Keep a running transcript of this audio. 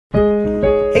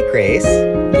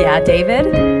Yeah, David?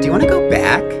 Do you want to go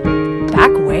back? Back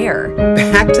where?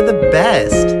 Back to the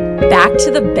best. Back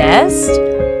to the best?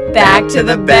 Back to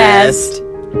the best.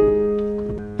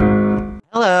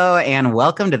 Hello, and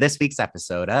welcome to this week's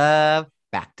episode of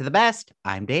Back to the Best.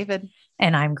 I'm David.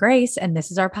 And I'm Grace, and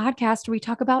this is our podcast where we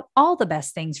talk about all the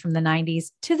best things from the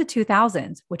 90s to the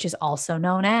 2000s, which is also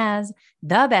known as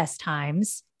the best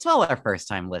times. To all our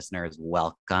first-time listeners,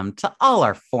 welcome. To all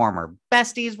our former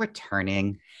besties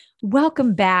returning.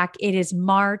 Welcome back. It is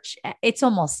March. It's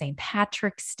almost St.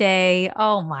 Patrick's Day.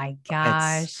 Oh my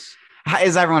gosh. How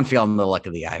is everyone feeling the luck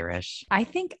of the Irish? I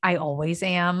think I always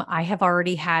am. I have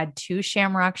already had 2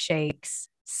 Shamrock Shakes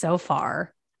so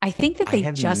far. I think that they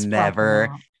just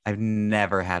I've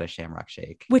never had a Shamrock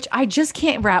Shake. Which I just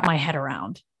can't wrap my head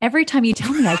around. Every time you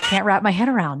tell me, I can't wrap my head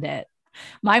around it.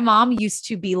 My mom used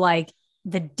to be like,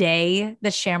 the day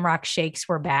the Shamrock Shakes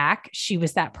were back, she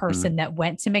was that person that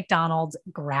went to McDonald's,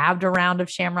 grabbed a round of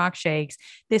Shamrock Shakes.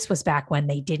 This was back when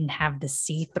they didn't have the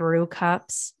see-through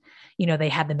cups. You know, they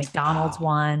had the McDonald's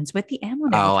ones with the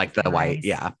emblem. Oh, like the white.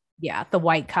 Yeah. Yeah. The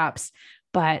white cups.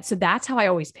 But so that's how I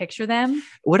always picture them.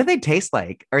 What do they taste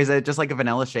like? Or is it just like a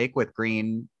vanilla shake with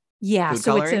green? Yeah.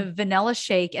 So coloring? It's a vanilla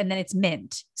shake and then it's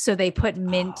mint. So they put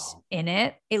mint in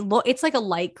it. It's like a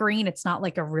light green. It's not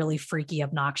like a really freaky,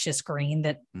 obnoxious green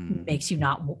that makes it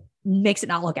not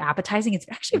look appetizing. It's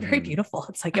actually very beautiful.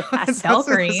 It's like a pastel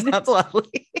green. That's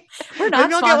lovely. We're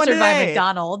not sponsored by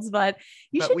McDonald's, but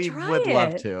we would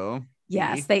love to.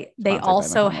 Yes. They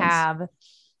also have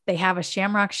a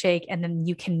Shamrock Shake, and then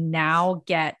you can now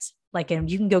get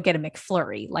you can go get a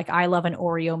McFlurry. Like I love an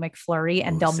Oreo McFlurry,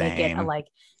 and they'll make it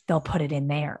they'll put it in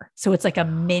there. So it's like a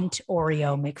mint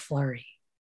Oreo McFlurry.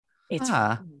 It's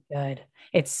really good.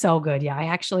 It's so good. Yeah.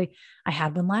 I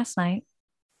had one last night.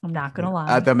 I'm not going to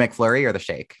lie. The McFlurry or the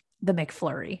shake? The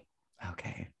McFlurry.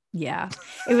 Okay. Yeah.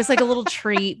 It was like a little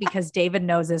treat because David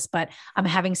knows this, but I'm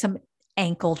having some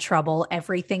ankle trouble.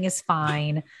 Everything is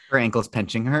fine. Her ankle's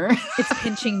pinching her. It's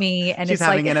pinching me. And she's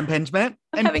having an impingement.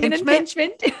 I'm having an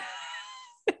impingement.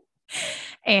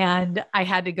 And I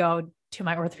had to go to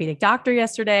my orthopedic doctor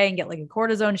yesterday and get like a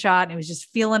cortisone shot. And it was just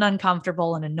feeling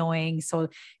uncomfortable and annoying. So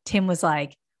Tim was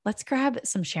like, let's grab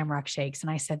some Shamrock Shakes. And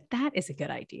I said, that is a good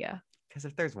idea. Because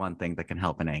if there's one thing that can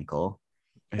help an ankle,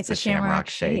 it's a Shamrock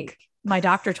Shake. My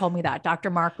doctor told me that. Dr.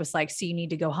 Mark was like, so you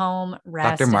need to go home,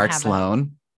 rest. Dr. Mark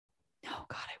Sloan. Oh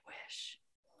God, I wish.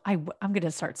 I'm going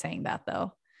to start saying that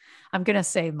though. I'm going to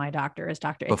say my doctor is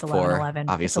Dr. It's 11/11.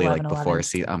 Obviously, like before.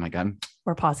 See, oh my God.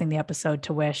 We're pausing the episode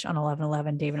to wish on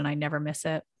 11/11. David and I never miss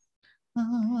it.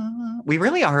 We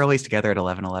really are always together at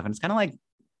 11/11. It's kind of like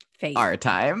fate. Our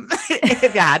time.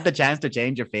 If you had the chance to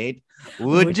change your fate,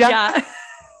 would ya?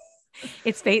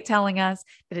 It's fate telling us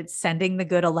that it's sending the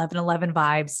good 11/11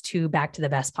 vibes to Back to the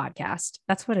Best podcast.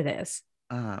 That's what it is.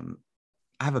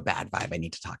 I have a bad vibe I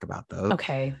need to talk about though.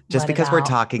 Okay. Just because we're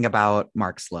talking about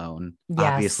Mark Sloan,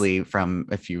 obviously from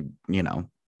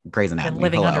Grey's Anatomy. Been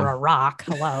living under a rock.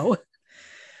 Hello.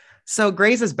 So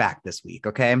Grey's is back this week.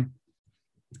 Okay.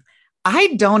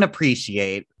 I don't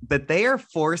appreciate that they are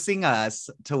forcing us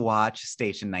to watch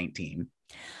Station 19.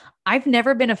 I've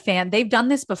never been a fan. They've done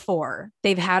this before.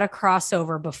 They've had a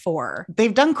crossover before.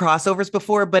 They've done crossovers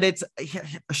before, but it's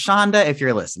Shonda, if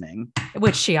you're listening.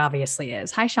 Which she obviously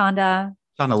is. Hi, Shonda.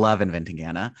 Shonda love Inventing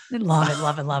Anna. Love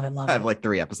it. I have like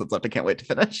 3 episodes left. I can't wait to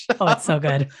finish. Oh, it's so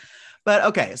good. But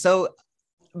okay, so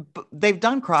they've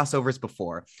done crossovers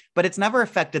before, but it's never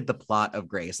affected the plot of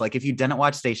Grace. Like if you didn't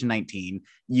watch Station 19,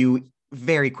 you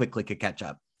very quickly could catch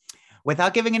up.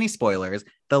 Without giving any spoilers,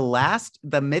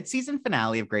 the mid-season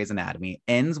finale of Grey's Anatomy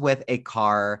ends with a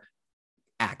car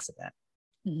accident.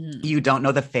 You don't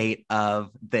know the fate of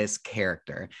this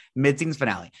character. Mid-season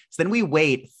finale. So then we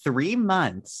wait 3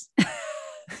 months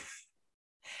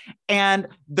and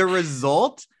the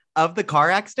result of the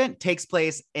car accident takes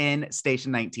place in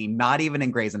Station 19, not even in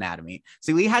Grey's Anatomy.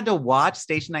 So we had to watch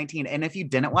Station 19. And if you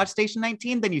didn't watch Station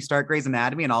 19, then you start Grey's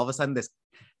Anatomy and all of a sudden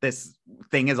this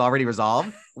thing is already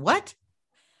resolved. What?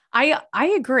 I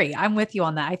agree. I'm with you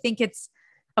on that. I think it's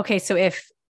okay. So if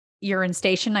you're in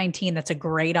Station 19, that's a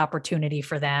great opportunity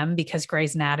for them because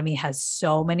Grey's Anatomy has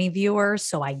so many viewers.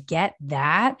 So I get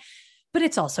that, but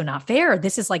it's also not fair.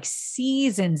 This is like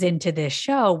seasons into this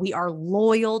show. We are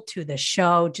loyal to the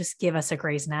show. Just give us a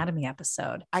Grey's Anatomy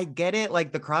episode. I get it.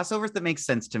 Like the crossovers that make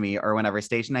sense to me are whenever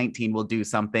Station 19 will do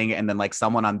something and then like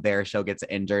someone on their show gets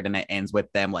injured and it ends with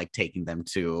them like taking them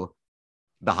to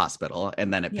the hospital,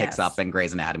 and then it picks Yes. up in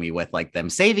Grey's Anatomy with like them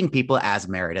saving people as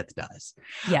Meredith does.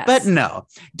 Yes. But no,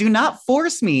 do not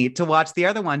force me to watch the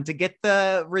other one to get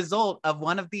the result of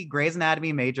one of the Grey's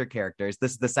Anatomy major characters.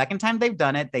 This is the second time they've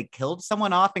done it. They killed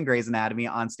someone off in Grey's Anatomy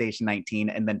on Station 19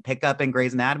 and then pick up in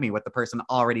Grey's Anatomy with the person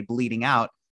already bleeding out.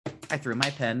 I threw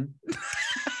my pen.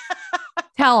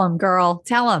 Tell him, girl.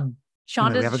 Tell him.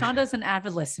 Anyway, Shonda's an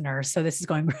avid listener, so this is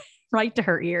going right to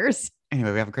her ears.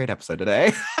 Anyway, we have a great episode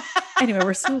today. Anyway,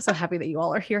 we're so happy that you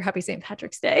all are here. Happy St.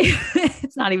 Patrick's Day.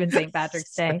 It's not even St.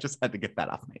 Patrick's Day. I just had to get that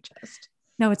off my chest.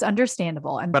 No, it's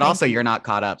understandable. But also, you're not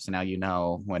caught up. So now you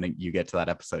know when you get to that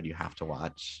episode, you have to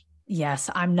watch. Yes,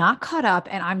 I'm not caught up,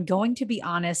 and I'm going to be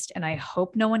honest, and I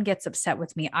hope no one gets upset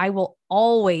with me. I will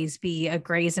always be a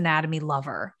Grey's Anatomy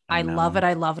lover. I love it.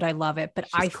 I love it. I love it. But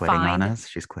She's quitting on us.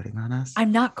 She's quitting on us.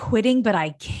 I'm not quitting, but I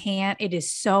can't. It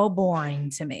is so boring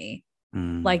to me.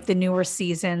 Like the newer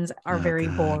seasons are very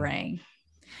boring.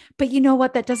 But you know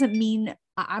what? That doesn't mean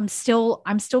I'm still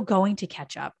going to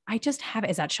catch up. I just have.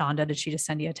 Is that Shonda? Did she just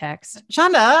send you a text?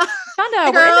 Shonda,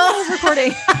 hey, we're in the middle of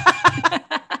recording.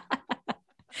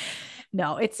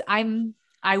 No,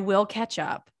 I will catch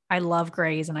up. I love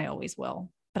Grey's and I always will.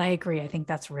 But I agree. I think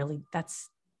that's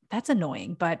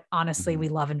annoying. But honestly, we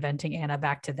love Inventing Anna.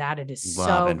 Back to that. It is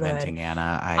so good. Inventing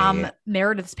Anna.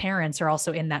 Meredith's parents are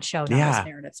also in that show. Not as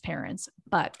Meredith's parents,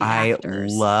 but the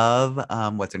actors. Love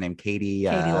what's her name? Katie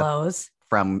Lowe's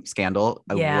from Scandal.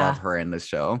 I love her in this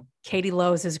show. Katie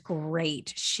Lowe's is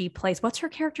great. She plays, what's her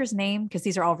character's name? Because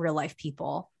these are all real life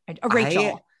people.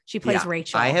 Rachel. She plays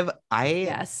Rachel.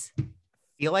 Yes.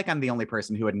 Feel like I'm the only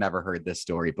person who had never heard this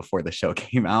story before the show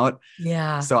came out.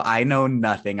 Yeah. So I know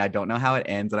nothing. I don't know how it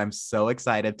ends, and I'm so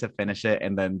excited to finish it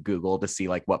and then Google to see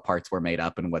like what parts were made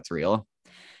up and what's real.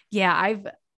 Yeah, I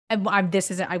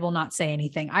will not say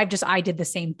anything. I did the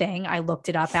same thing. I looked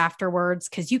it up afterwards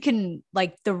because you can,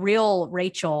 like, the real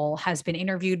Rachel has been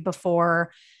interviewed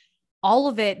before. All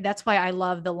of it. That's why I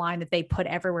love the line that they put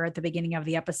everywhere at the beginning of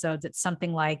the episodes. It's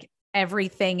something like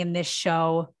everything in this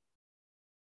show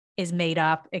is made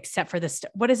up except for this.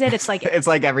 What is it? It's like it's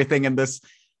like everything in this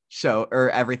show, or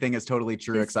everything is totally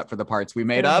true except for the parts we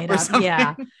made up or something.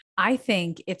 Yeah. I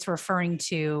think it's referring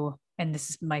to,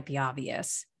 and might be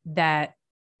obvious, that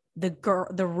the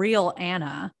real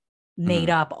Anna made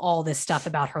up all this stuff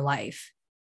about her life.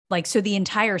 Like, so the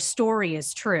entire story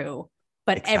is true,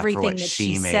 but except everything that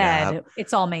she said,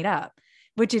 it's all made up,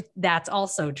 that's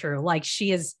also true. Like,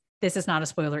 this is not a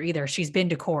spoiler either. She's been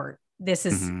to court. This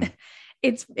is,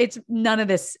 it's none of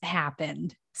this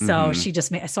happened. So she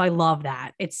just made, so I love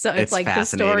that. It's like the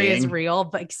story is real,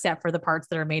 but except for the parts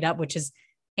that are made up, which is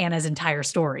Anna's entire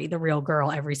story, the real girl,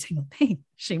 every single thing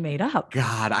she made up.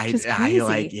 God, I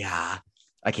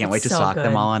can't wait to stalk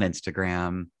them all on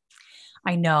Instagram.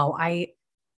 I know. I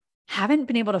haven't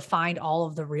been able to find all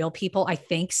of the real people. I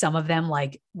think some of them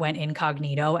like went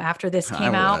incognito after this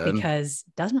came out because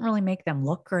it doesn't really make them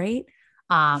look great.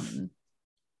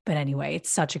 But anyway,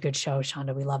 it's such a good show,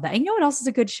 Shonda. We love that. And you know what else is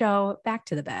a good show? Back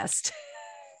to the Best.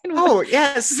 Oh,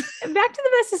 yes. Back to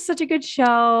the Best is such a good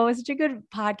show. It's such a good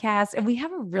podcast. And we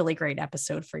have a really great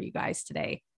episode for you guys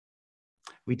today.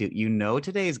 We do. You know,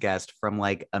 today's guest from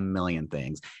like a million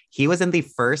things. He was in the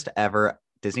first ever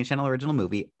Disney Channel original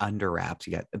movie, Under Wraps.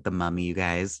 You got The Mummy, you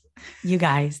guys. You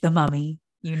guys, The Mummy.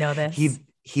 You know this.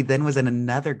 He then was in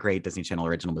another great Disney Channel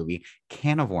original movie,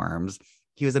 Can of Worms.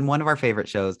 He was in one of our favorite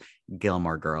shows,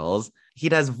 Gilmore Girls. He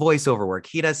does voiceover work.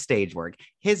 He does stage work.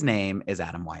 His name is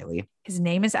Adam Wiley.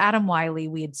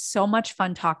 We had so much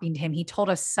fun talking to him. He told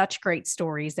us such great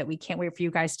stories that we can't wait for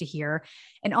you guys to hear.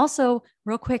 And also,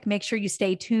 real quick, make sure you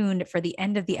stay tuned for the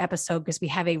end of the episode because we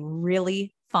have a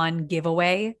really fun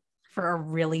giveaway for a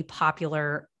really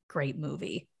popular, great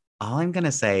movie. All I'm going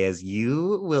to say is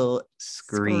you will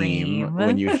scream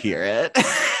when you hear it.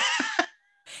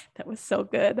 That was so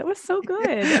good.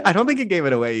 I don't think it gave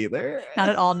it away either. Not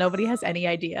at all. Nobody has any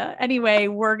idea. Anyway,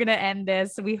 we're going to end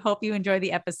this. We hope you enjoy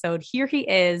the episode. Here he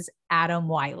is, Adam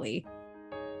Wiley.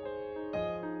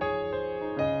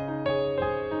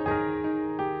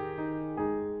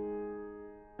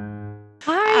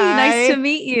 Hi, nice to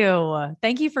meet you.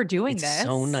 Thank you for doing this. It's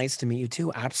so nice to meet you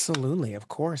too. Absolutely. Of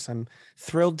course. I'm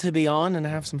thrilled to be on and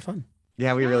have some fun.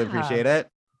 Yeah, we really appreciate it.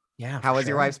 Yeah. How was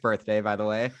your wife's birthday, by the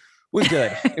way? It was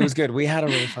good. It was good. We had a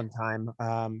really fun time.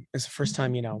 It's the first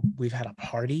time, we've had a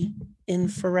party in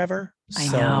forever. I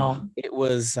know. It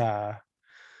was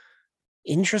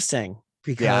interesting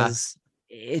because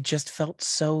it just felt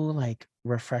so like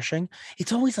refreshing.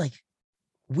 It's always like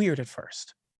weird at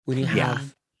first when you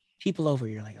have people over.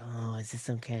 You're like, oh, is this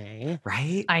okay?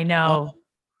 Right? I know.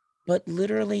 But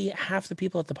literally half the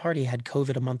people at the party had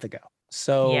COVID a month ago.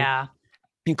 So yeah,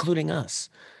 including us.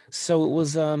 So it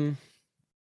was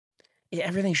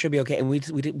everything should be okay. And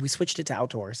we switched it to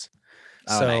outdoors.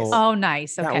 Oh, nice. Oh,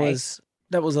 nice. Okay.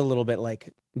 That was a little bit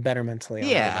like better mentally.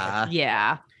 Yeah.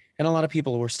 Yeah. And a lot of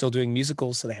people were still doing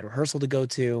musicals, so they had rehearsal to go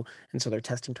to, and so they're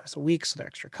testing twice a week, so they're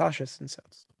extra cautious, and so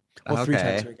it's 3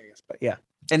 times a week, I guess. But yeah.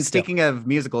 And speaking of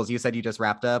musicals, you said you just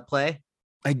wrapped a play.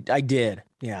 I did.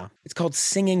 Yeah. It's called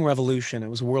Singing Revolution. It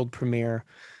was a world premiere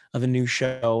of a new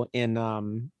show in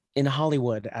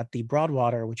Hollywood at the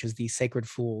Broadwater, which is the Sacred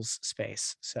Fools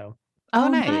space. So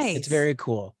nice. It's very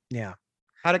cool. Yeah.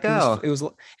 How'd it go? It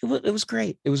was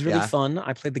great. It was really fun.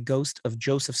 I played the ghost of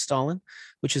Joseph Stalin,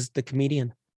 which is the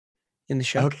comedian in the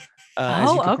show. Okay.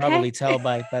 As you can probably tell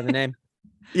by the name.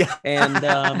 Yeah.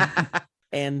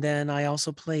 And then I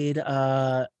also played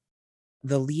the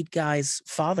lead guy's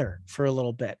father for a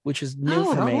little bit, which is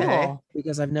new for me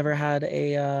because I've never had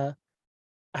a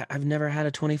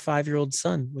 25-year-old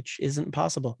son, which isn't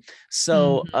possible.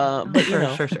 So, but you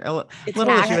know, sure. It's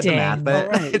little issue with the math, but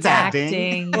it's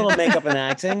acting. A little makeup and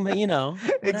acting, but you know,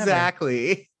 whatever.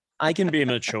 Exactly. I can be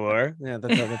mature. Yeah,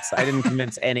 that's I didn't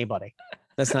convince anybody.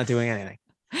 That's not doing anything.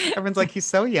 Everyone's like, he's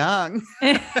so young.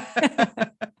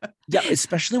 Yeah,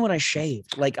 especially when I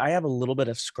shaved. Like, I have a little bit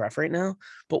of scruff right now,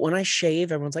 but when I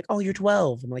shave, everyone's like, "Oh, you're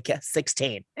 12." I'm like, "Yeah,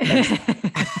 16."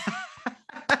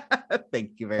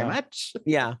 Thank you very much.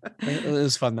 Yeah, it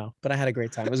was fun though, but I had a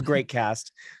great time. It was a great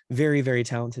cast, very, very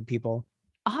talented people.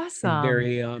 Awesome.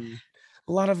 Very a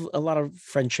lot of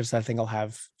friendships I think I'll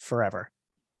have forever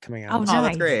coming out. Oh, nice.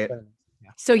 That's great.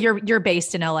 Yeah. So you're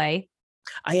based in LA?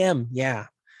 I am. Yeah,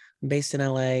 I'm based in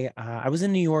LA. I was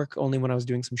in New York only when I was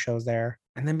doing some shows there,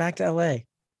 and then back to LA.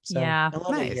 So yeah, I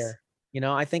love it here. You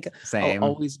know, I think Same. I'll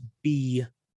always be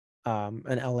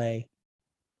an LA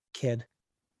kid.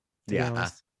 Yeah.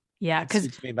 Yeah, because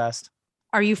suits me best.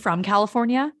 Are you from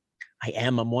California? I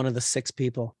am. I'm one of the 6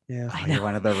 people. Yeah. You're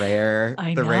one of the rare,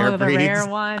 the rare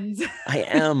ones. I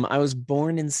am. I was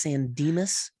born in San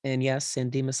Dimas, and yes,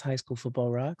 San Dimas High School football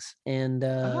rocks. And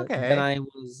then I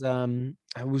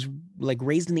was like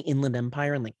raised in the Inland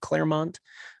Empire, and like Claremont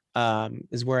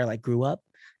is where I like grew up.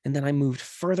 And then I moved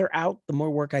further out. The more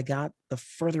work I got, the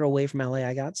further away from LA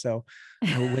I got. So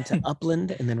I went to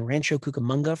Upland and then Rancho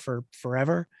Cucamonga for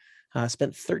forever.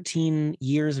 Spent 13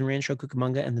 years in Rancho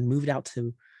Cucamonga and then moved out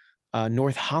to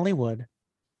North Hollywood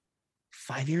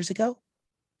 5 years ago.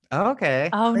 Okay.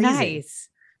 Oh, crazy. Nice.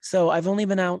 So I've only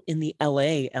been out in the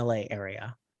LA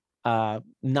area,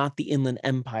 not the Inland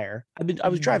Empire. I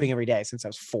was driving every day since I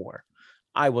was 4.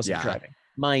 I wasn't driving,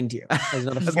 mind you. I was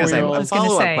not a 4-year-old.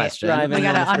 Follow-up question. We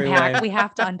gotta unpack. We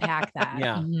have to unpack that.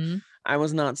 Yeah. Mm-hmm. I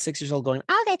was not 6 years old going,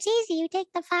 "Oh, that's easy. You take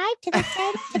the 5 to the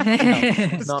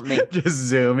 10." No, not me. Just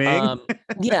zooming.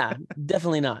 Yeah,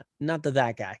 definitely not. Not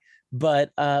that guy.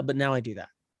 But now I do that.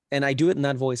 And I do it in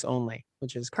that voice only,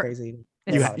 which is crazy.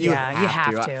 You have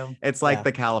to. It's like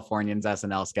the Californians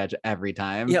SNL sketch every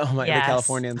time. Yeah, the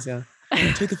Californians, yeah.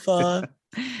 Take the 5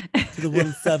 to the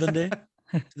 170, to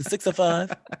the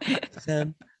 605, 10.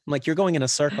 I'm like, you're going in a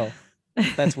circle.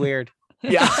 That's weird.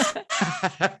 Yeah.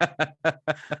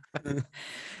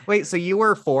 Wait, so you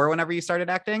were 4 whenever you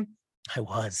started acting? I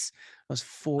was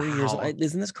 4 years old.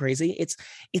 Isn't this crazy?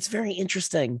 It's very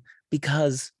interesting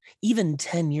because even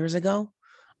 10 years ago,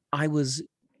 I was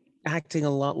acting a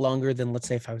lot longer than, let's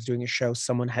say, if I was doing a show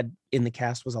someone had in the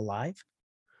cast was alive.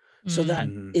 So that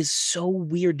is so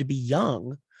weird to be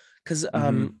young because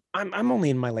I'm only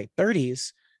in my late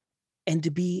 30s, and to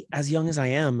be as young as I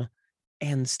am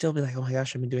and still be like, oh my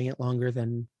gosh, I've been doing it longer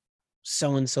than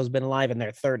so-and-so's been alive and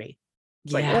they're 30.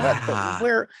 It's like,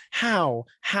 how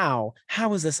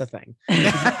is this a thing?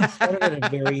 I started at a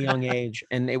very young age,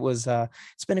 and it was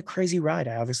it's been a crazy ride.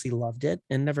 I obviously loved it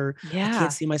and I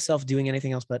can't see myself doing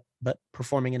anything else but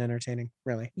performing and entertaining,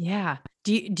 really. Yeah.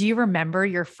 Do you remember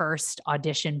your first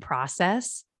audition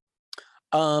process?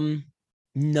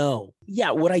 No.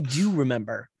 Yeah, what I do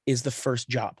remember is the first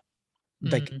job.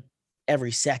 Like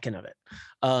every second of it.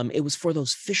 It was for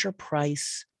those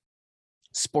Fisher-Price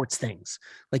sports things,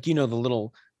 like, you know, the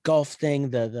little golf thing,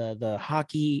 the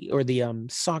hockey or the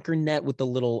soccer net with the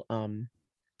little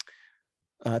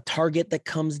target that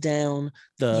comes down,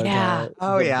 the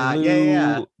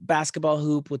blue basketball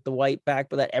hoop with the white back,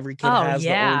 but that every kid has.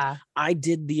 I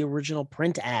did the original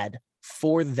print ad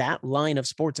for that line of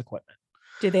sports equipment.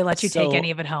 Did they let you take any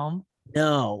of it home?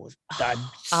 No, I'm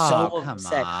so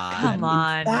upset. Come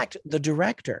on. In fact, the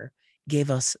director gave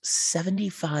us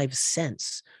 75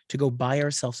 cents to go buy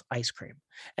ourselves ice cream.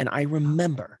 And I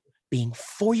remember being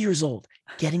 4 years old,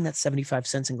 getting that 75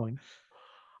 cents and going,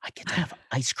 I get to have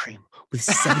ice cream with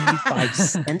 75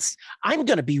 cents. I'm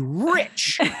going to be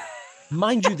rich.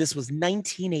 mind you, this was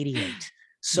 1988.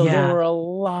 So there were a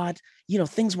lot,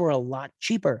 things were a lot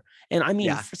cheaper. And I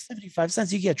mean, for 75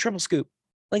 cents, you get a triple scoop.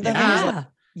 Like that thing was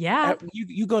like,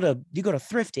 you go to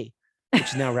Thrifty, which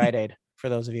is now Rite Aid for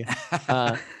those of you.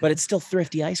 But it's still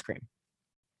Thrifty ice cream.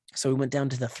 So we went down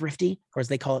to the Thrifty, or as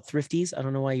they call it, Thrifties. I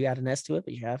don't know why you add an S to it,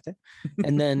 but you have to.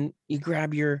 And then you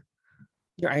grab your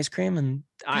ice cream, and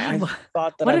I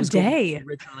thought that I was going to be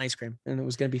rich on ice cream, and it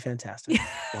was going to be fantastic.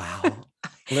 Wow.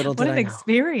 Little did I know. What an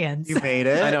experience. You made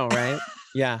it. I know, right?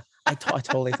 Yeah. I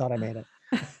totally thought I made it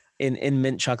in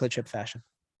mint chocolate chip fashion.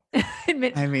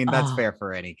 I mean, that's fair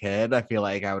for any kid. I feel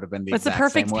like I would have been the exact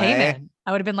perfect same way. Payment.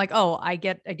 I would have been like, oh, I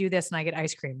do this and I get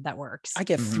ice cream. That works. I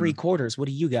get 3/4. What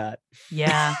do you got?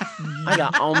 Yeah. I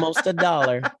got almost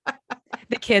 $1.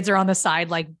 The kids are on the side,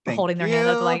 like holding their hands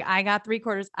up, like, I got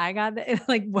 3/4. I got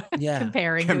like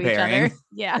comparing to each other.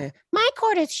 Yeah. My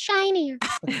quarter's shinier.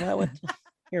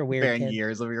 You're a weird comparing kid.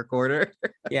 Years of your quarter.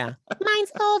 Yeah.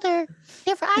 Mine's older.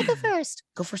 Therefore, I go first.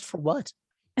 Go first for what?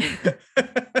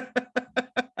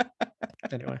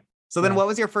 Anyway. So then what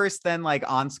was your first like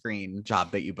on-screen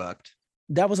job that you booked?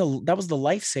 That was the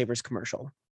Lifesavers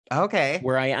commercial. Okay.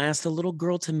 Where I asked a little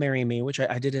girl to marry me, which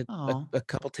I did a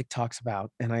couple TikToks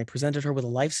about, and I presented her with a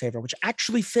lifesaver, which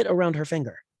actually fit around her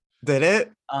finger. Did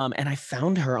it? And I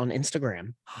found her on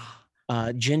Instagram.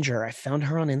 Ginger, I found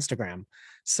her on Instagram.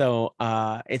 So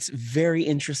it's very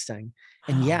interesting.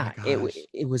 And it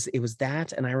was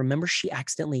that. And I remember she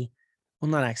accidentally, well,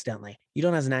 not accidentally. You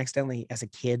don't accidentally as a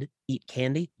kid eat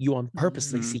candy. You on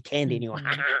purposely see candy and you go,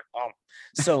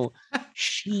 So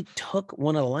she took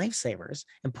one of the lifesavers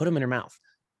and put them in her mouth.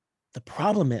 The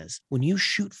problem is when you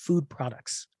shoot food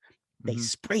products, they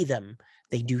spray them.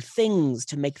 They do things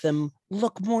to make them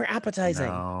look more appetizing.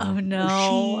 No. Oh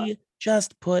no. She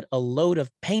just put a load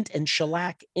of paint and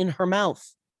shellac in her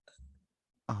mouth.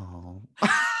 Oh,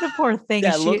 the poor thing.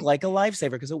 That looked like a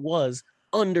lifesaver because it was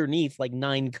underneath like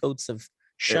 9 coats of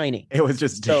shiny. It was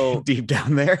just deep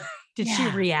down there. Did she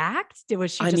react?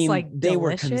 Was she they delicious?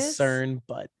 were concerned,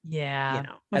 but at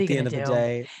the end of the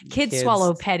day, kids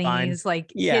swallow pennies. Fine. Like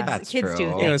kids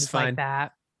do things like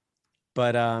that.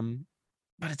 But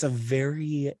it's a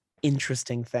very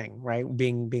interesting thing, right?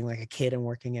 Being like a kid and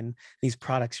working in these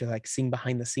products, you're like seeing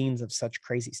behind the scenes of such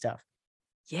crazy stuff.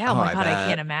 Yeah. Oh my God, I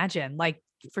can't imagine. Like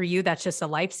for you, that's just a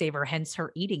lifesaver, hence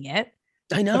her eating it.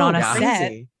 I know. But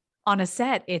on a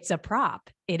set, it's a prop.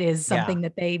 It is something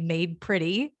that they made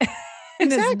pretty.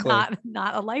 And it's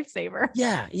not a lifesaver.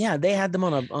 Yeah. They had them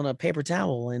on a paper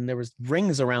towel and there was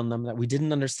rings around them that we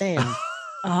didn't understand.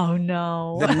 Oh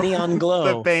no. The neon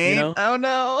glow. The paint. Oh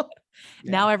no.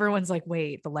 Now everyone's like,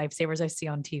 wait, the lifesavers I see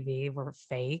on TV were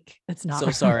fake. It's not.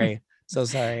 So sorry.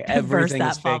 Everything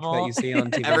is fake that you see on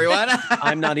TV. Everyone.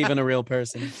 I'm not even a real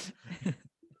person.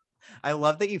 I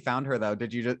love that you found her though.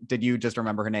 Did you just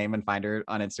remember her name and find her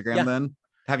on Instagram then?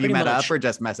 Have you met up or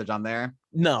just message on there?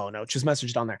 No, just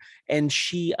messaged on there. And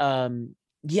she I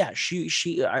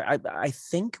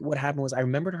think what happened was I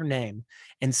remembered her name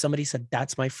and somebody said,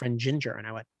 "That's my friend Ginger." And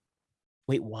I went,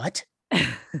 "Wait, what?"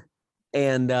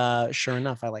 And sure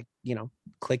enough, I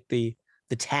clicked the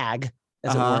tag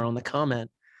as it were on the comment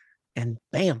and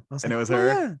bam. I was and it was her.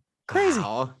 Yeah, crazy.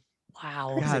 Wow.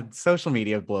 God, social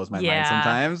media blows my mind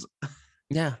sometimes.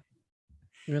 Yeah.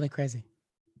 Really crazy.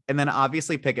 And then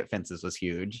obviously Picket Fences was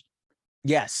huge.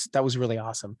 Yes, that was really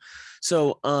awesome.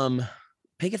 So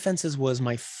Picket Fences was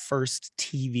my first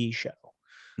TV show.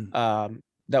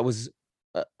 That was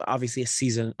obviously a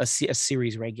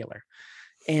series regular.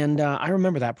 And I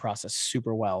remember that process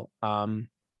super well.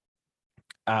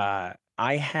 I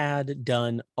had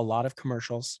done a lot of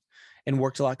commercials and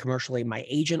worked a lot commercially. My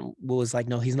agent was like,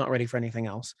 no, he's not ready for anything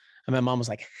else. And my mom was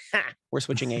like, we're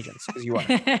switching agents because you are.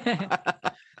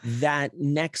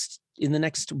 In the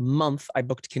next month, I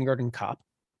booked Kindergarten Cop.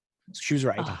 So she was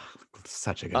right. Oh,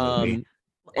 such a good movie.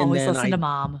 Always listen to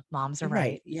mom. Moms are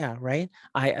right. Yeah, right.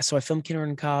 So I filmed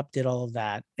Kindergarten Cop, did all of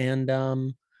that. And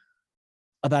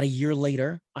about a year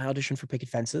later, I auditioned for Picket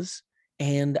Fences.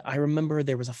 And I remember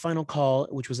there was a final call,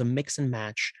 which was a mix and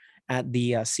match at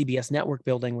the CBS Network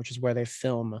building, which is where they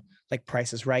film like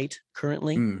Price is Right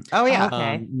currently. Oh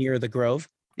yeah. Near the Grove.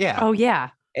 Yeah. Oh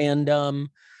yeah. And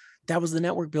that was the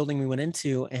network building we went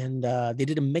into, and they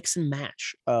did a mix and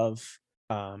match of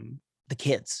the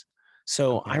kids.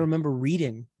 So I remember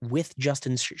reading with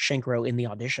Justin Shankro in the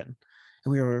audition,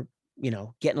 and we were,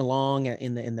 getting along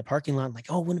in the parking lot, like,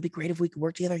 oh, wouldn't it be great if we could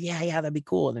work together? Yeah, that'd be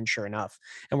cool. And then sure enough,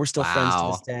 and we're still friends to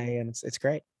this day, and it's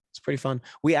great. It's pretty fun.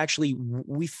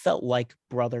 We felt like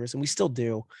brothers, and we still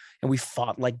do, and we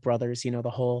fought like brothers. The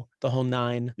whole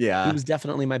nine. Yeah, he was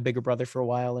definitely my bigger brother for a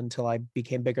while until I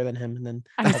became bigger than him, and then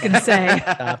I was gonna say,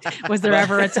 was there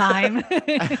ever a time?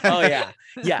 Oh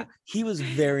yeah. He was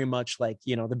very much like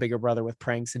the bigger brother with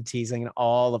pranks and teasing and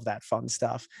all of that fun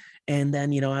stuff. And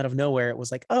then out of nowhere, it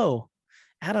was like, oh,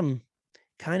 Adam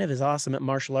kind of is awesome at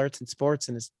martial arts and sports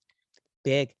and is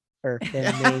bigger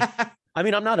than me. I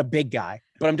mean, I'm not a big guy,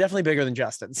 but I'm definitely bigger than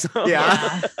Justin. So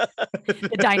yeah.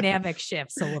 The dynamic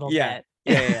shifts a little bit.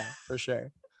 Yeah, for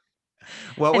sure.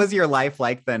 What was your life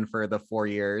like then for the 4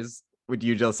 years? Would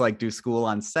you just like do school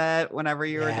on set whenever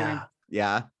you were doing?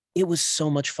 Yeah. It was so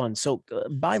much fun. So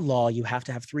by law, you have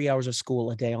to have 3 hours of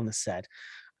school a day on the set.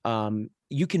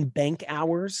 You can bank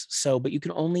hours, but you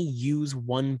can only use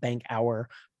 1 bank hour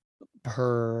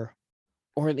per,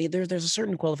 or there's a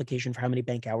certain qualification for how many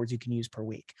bank hours you can use per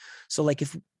week. So like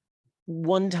if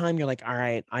one time you're like, all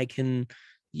right,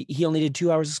 he only did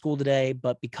 2 hours of school today,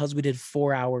 but because we did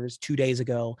 4 hours 2 days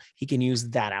ago, he can use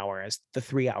that hour as the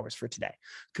 3 hours for today.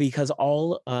 Because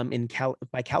all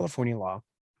by California law,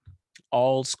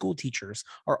 all school teachers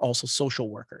are also social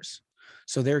workers.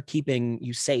 So they're keeping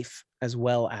you safe as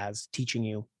well as teaching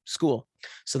you school.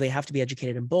 So they have to be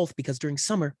educated in both, because during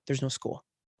summer, there's no school.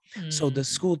 So the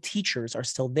school teachers are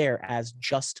still there as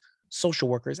just social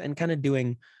workers and kind of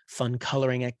doing fun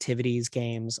coloring activities,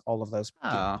 games, all of those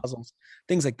puzzles,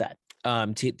 things like that,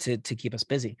 to keep us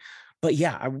busy. But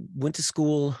yeah, I went to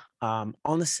school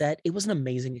on the set. It was an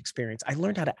amazing experience. I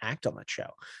learned how to act on that show,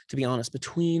 to be honest.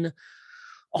 Between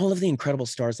all of the incredible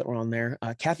stars that were on there,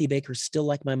 Kathy Baker's still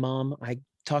like my mom. I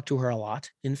talk to her a lot,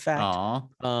 in fact.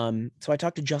 So I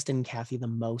talk to Justin and Kathy the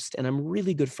most, and I'm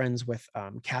really good friends with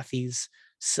Kathy's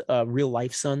real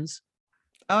life sons.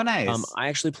 Oh, nice. I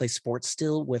actually play sports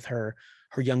still with her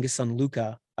youngest son,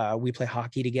 Luca. We play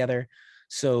hockey together.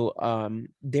 So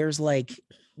there's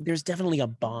definitely a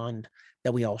bond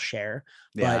that we all share.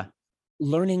 Yeah. But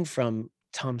learning from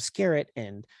Tom Skerritt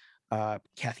and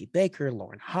Kathy Baker,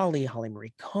 Lauren Holly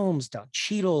Marie Combs, Don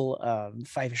Cheadle,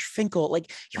 Five-ish Finkel,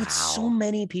 like you had so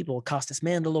many people, Costas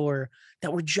Mandalore,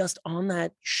 that were just on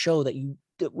that show that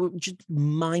were just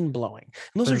mind blowing.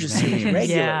 And those are just series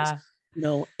regulars,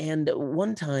 And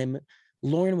one time,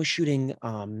 Lauren was shooting,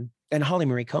 and Holly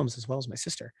Marie Combs as well as my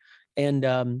sister, and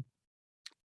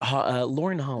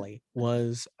Lauren Holly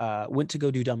went to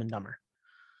go do Dumb and Dumber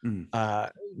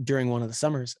during one of the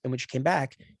summers, and when she came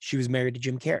back, she was married to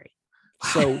Jim Carrey.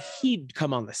 So he'd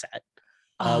come on the set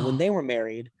when they were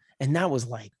married, and that was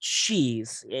like,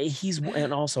 geez, he's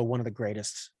and also one of the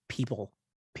greatest people,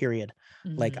 period.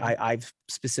 Like I've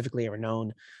specifically ever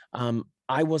known.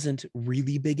 I wasn't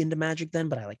really big into magic then,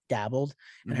 but I like dabbled,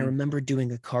 and I remember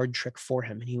doing a card trick for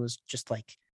him, and he was just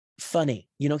like funny.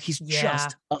 He's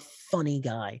just a funny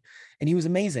guy, and he was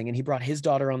amazing. And he brought his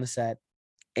daughter on the set,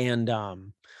 and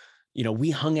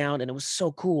we hung out, and it was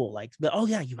so cool. Like, oh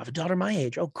yeah, you have a daughter my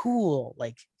age. Oh, cool.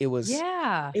 Like it was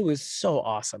so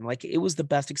awesome. Like it was the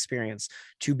best experience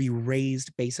to be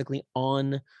raised basically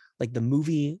on like the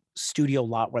movie studio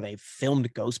lot where they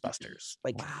filmed Ghostbusters.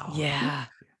 Like, wow. Yeah.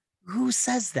 Who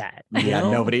says that? Yeah,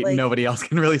 nobody else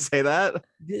can really say that.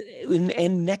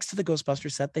 And next to the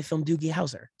Ghostbusters set, they filmed Doogie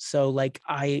Howser. So like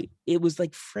it was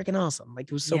like freaking awesome. Like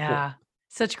it was so cool.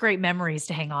 Such great memories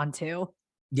to hang on to.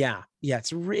 Yeah.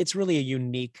 It's really a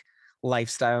unique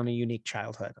lifestyle and a unique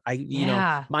childhood.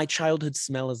 My childhood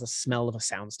smell is the smell of a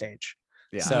soundstage.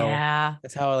 Yeah. So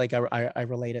that's how I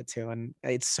relate it to. And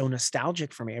it's so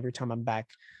nostalgic for me every time I'm back.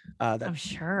 I'm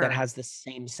sure that has the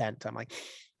same scent. I'm like,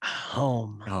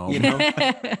 home.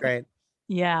 Right.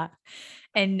 Yeah.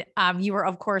 And you were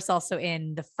of course also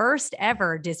in the first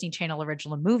ever Disney Channel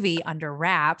original movie, Under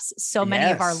Wraps. So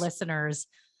many of our listeners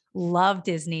love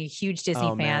Disney, huge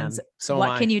Disney fans. Man. So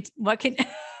what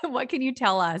can you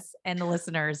tell us and the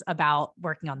listeners about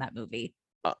working on that movie?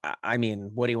 I mean,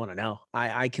 what do you want to know?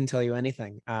 I can tell you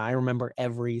anything. I remember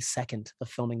every second of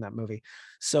filming that movie.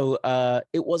 So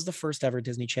it was the first ever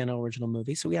Disney Channel original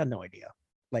movie. So we had no idea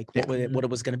like what it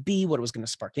was going to be, what it was going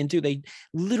to spark into. They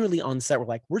literally on set were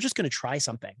like, we're just going to try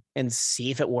something and see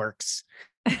if it works.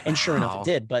 And sure enough,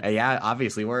 it did. But yeah,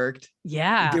 obviously worked.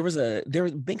 Yeah. There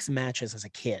were mixed matches as a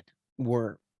kid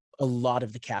were a lot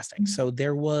of the casting. So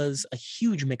there was a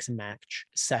huge mix and match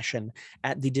session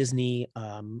at the Disney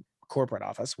corporate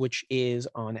office, which is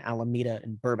on Alameda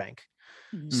in Burbank.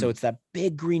 So it's that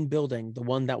big green building, the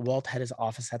one that Walt had his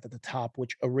office at the top,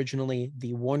 which originally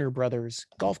the Warner Brothers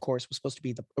golf course was supposed to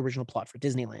be the original plot for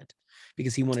Disneyland,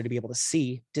 because he wanted to be able to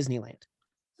see Disneyland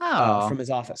from his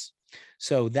office.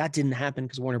 So that didn't happen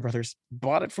because Warner Brothers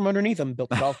bought it from underneath him and built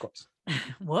the golf course.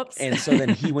 Whoops. And so then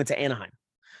he went to Anaheim.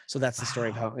 So that's the story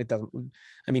of how it doesn't,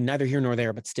 I mean, neither here nor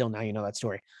there, but still now you know that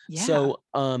story. Yeah. So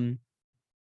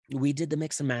we did the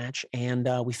mix and match, and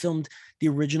we filmed the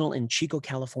original in Chico,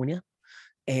 California.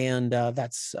 And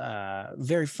that's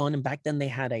very fun. And back then they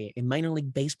had a minor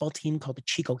league baseball team called the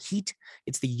Chico Heat.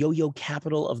 It's the yo-yo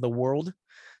capital of the world.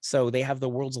 So they have the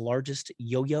world's largest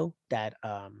yo-yo that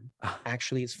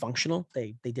actually is functional.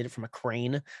 They did it from a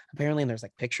crane, apparently, and there's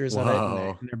like pictures of it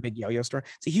in their big yo-yo store.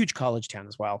 It's a huge college town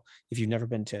as well, if you've never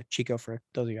been to Chico, for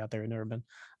those of you out there who've never been.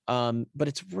 But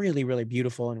it's really, really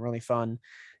beautiful and really fun.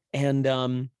 And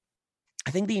I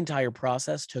think the entire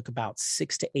process took about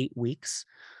 6 to 8 weeks.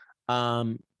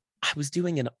 I was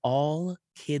doing an all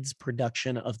kids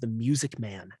production of The Music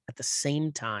Man at the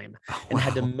same time, and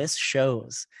had to miss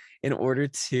shows in order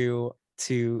to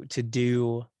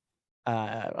do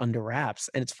Under Wraps.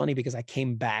 And it's funny because I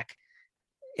came back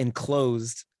and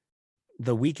closed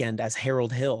the weekend as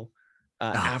Harold Hill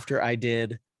after I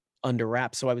did Under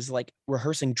Wraps. So I was like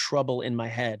rehearsing Trouble in my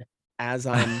head as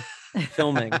I'm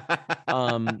filming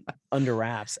Under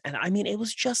Wraps. And I mean, it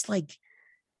was just like,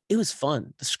 it was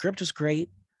fun. The script was great.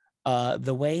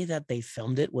 The way that they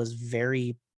filmed it was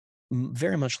very,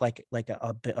 very much like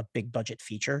a big budget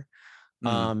feature.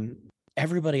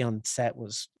 Everybody on set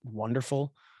was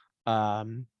wonderful.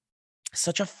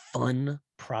 Such a fun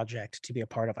project to be a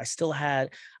part of.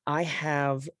 I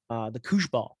have the koosh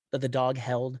ball that the dog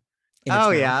held in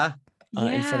its mouth,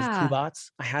 in front of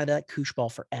Kubots. I had that koosh ball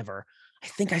forever. I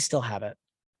think I still have it.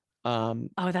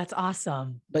 Oh, that's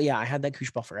awesome. But yeah, I had that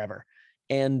koosh ball forever.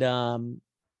 And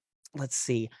let's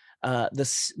see.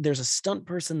 There's a stunt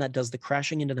person that does the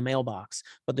crashing into the mailbox,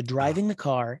 but the driving the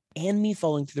car and me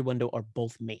falling through the window are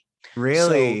both me.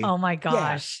 Really? So, oh my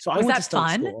gosh. Yeah. So was I went that to stunt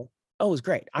fun? school. Oh, it was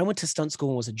great. I went to stunt school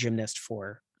and was a gymnast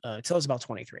for until I was about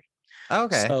 23.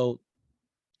 Okay. So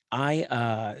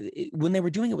when they were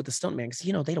doing it with the stuntman, because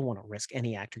you know they don't want to risk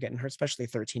any actor getting hurt, especially a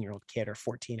 13-year-old kid or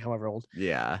 14, however old.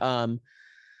 Yeah.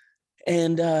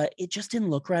 And it just didn't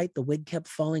look right. The wig kept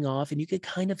falling off, and you could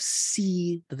kind of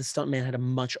see that the stuntman had a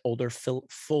much older,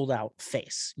 fold out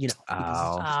face, you know, because he's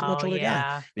just a much older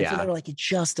guy. And so they were like, it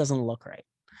just doesn't look right.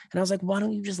 And I was like, why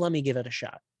don't you just let me give it a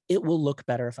shot? It will look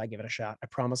better if I give it a shot. I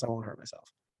promise I won't hurt myself.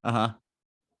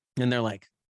 And they're like,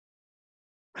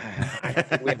 I don't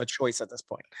think we have a choice at this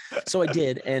point. So I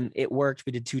did, and it worked.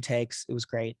 We did 2 takes. It was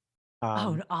great.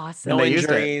 Awesome. No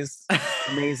injuries.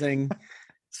 Amazing.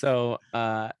 So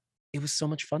it was so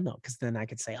much fun though, because then I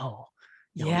could say, oh,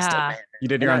 you know, you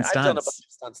did your own stunts. I've done a bunch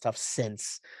of stunt stuff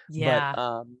since.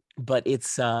 But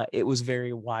it was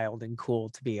very wild and cool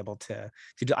to be able to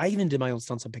do. I even did my own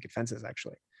stunts on picket fences,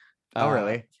 actually. Oh,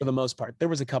 really? For the most part. There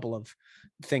was a couple of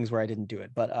things where I didn't do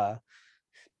it, but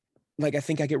like I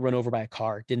think I get run over by a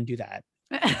car. Didn't do that.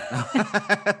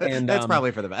 And that's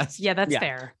probably for the best. Yeah, that's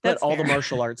fair. But all the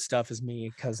martial arts stuff is me,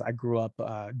 because I grew up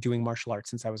doing martial arts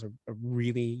since I was a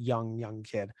really young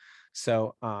kid.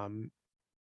 So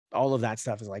all of that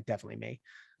stuff is like definitely me.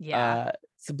 Yeah.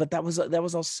 But that was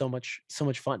all so much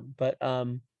fun. But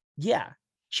yeah,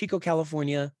 Chico,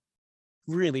 California,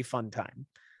 really fun time.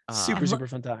 Super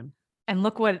fun time. And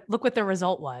look what the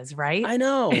result was, right? I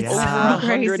know. It's over so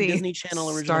 100 crazy. Disney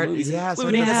Channel original movies, yeah,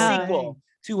 including a sequel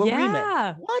to a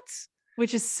remake. What?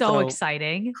 Which is so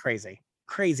exciting.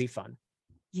 Crazy fun.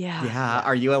 Yeah.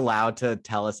 Are you allowed to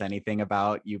tell us anything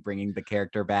about you bringing the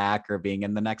character back or being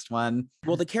in the next one?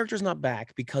 Well, the character's not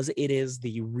back because it is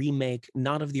the remake,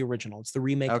 not of the original. It's the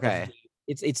remake. Okay.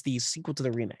 It's the sequel to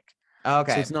the remake.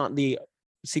 Okay. So it's not the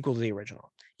sequel to the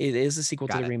original. It is the sequel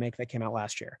to the remake that came out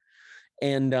last year.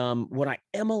 And what I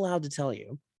am allowed to tell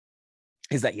you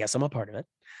is that, yes, I'm a part of it.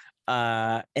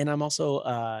 And I'm also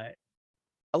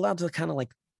allowed to kind of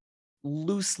like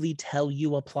loosely tell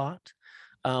you a plot.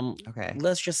 Okay.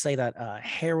 Let's just say that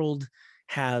Harold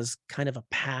has kind of a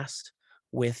past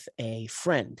with a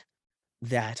friend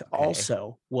that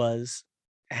also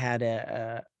had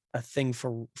a thing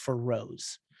for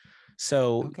Rose.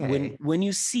 So when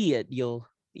you see it, you'll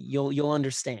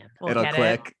understand. It'll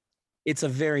click. It's a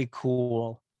very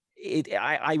cool.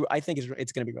 I think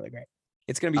it's going to be really great.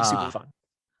 It's going to be super fun.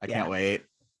 I can't wait.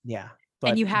 Yeah.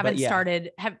 And you haven't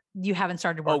started. You haven't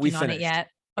started working on it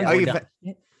yet? We're done.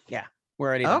 Yeah, we're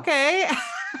already done. Okay.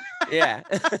 Yeah.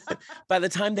 By the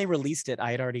time they released it,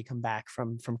 I had already come back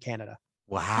from Canada.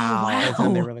 Wow. By the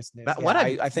time they released it. What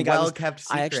I think well-kept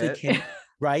secret.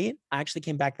 I actually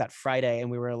came back that Friday,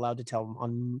 and we were allowed to tell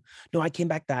them I came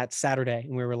back that Saturday,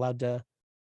 and we were allowed to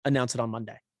announce it on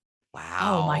Monday.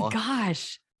 Wow. Oh my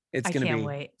gosh. It's going to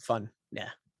be fun. Yeah,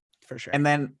 for sure. And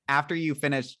then after you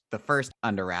finish the first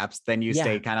Under Wraps, then you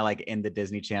stay kind of like in the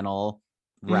Disney Channel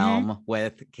realm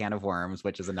with Can of Worms,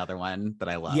 which is another one that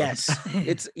I love.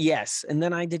 Yes. And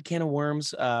then I did Can of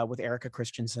Worms with Erica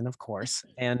Christensen, of course.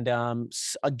 And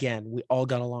again, we all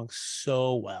got along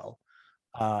so well.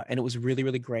 And it was really,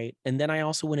 really great. And then I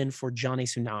also went in for Johnny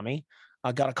Tsunami.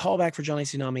 Got a call back for Johnny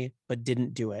Tsunami, but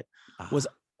didn't do it. Was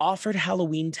offered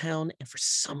Halloween Town, and for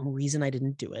some reason I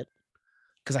didn't do it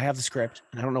because I have the script,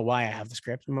 and I don't know why I have the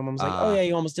script. And my mom's like, "Oh yeah,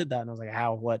 you almost did that," and I was like,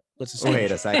 "How? What? What's the same?"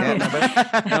 Wait a second. And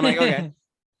I'm like, "Okay,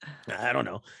 I don't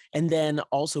know." And then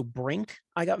also Brink,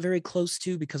 I got very close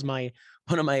to because my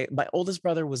oldest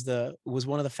brother was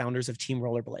one of the founders of Team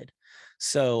Rollerblade,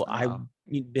 so I've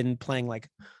been playing like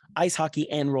ice hockey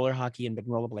and roller hockey and been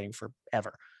rollerblading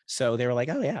forever. So they were like,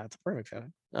 "Oh yeah, it's a perfect fit."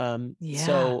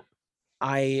 So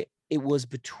it was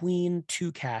between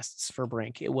two casts for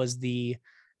Brink. It was the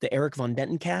Eric Von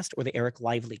Denton cast or the Eric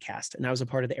Lively cast, and I was a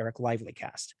part of the Eric Lively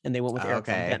cast, and they went with Eric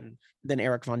Von Denton. Then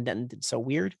Eric Von Denton did So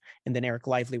Weird, and then Eric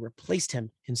Lively replaced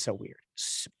him in So Weird.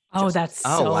 That's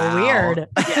so weird,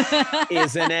 yeah,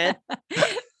 isn't it?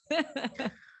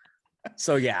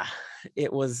 So yeah,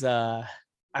 it was. I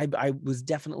was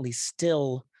definitely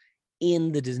still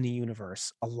in the Disney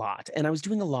universe a lot, and I was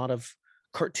doing a lot of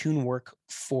cartoon work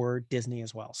for Disney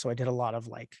as well. So I did a lot of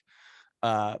like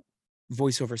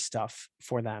voiceover stuff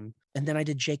for them, and then I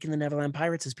did Jake and the Neverland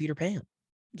Pirates as Peter Pan.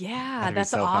 Yeah, that's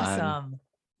so awesome. Fun.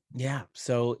 Yeah,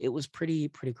 so it was pretty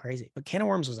crazy. But Can of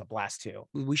Worms was a blast too.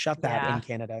 We shot that in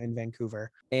Canada, in Vancouver,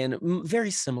 and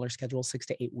very similar schedule, 6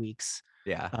 to 8 weeks.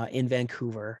 In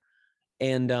Vancouver,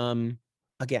 and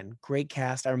again, great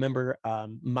cast. I remember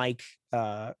Mike,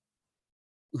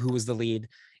 who was the lead,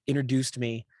 introduced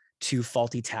me to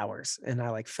Fawlty Towers, and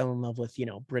I like fell in love with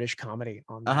British comedy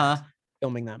on that,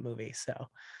 filming that movie. So,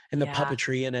 and the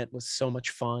puppetry in it was so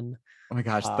much fun. Oh my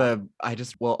gosh, I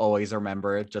just will always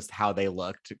remember just how they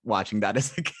looked watching that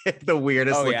as a kid. The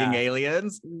weirdest looking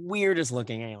aliens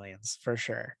for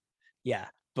sure. Yeah,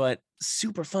 but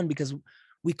super fun because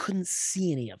we couldn't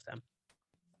see any of them,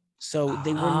 so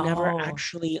they were never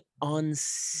actually on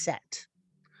set.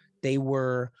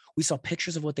 We saw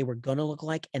pictures of what they were gonna look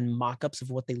like and mock-ups of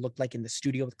what they looked like in the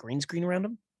studio with green screen around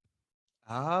them.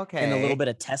 Okay. And a little bit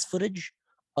of test footage.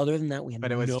 Other than that, we had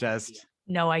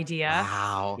no idea.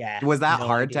 Wow. Yeah. Was that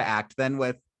hard to act then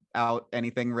without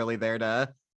anything really there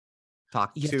to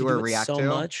talk to or react to?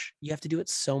 Much. You have to do it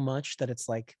so much that it's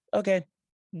like, okay.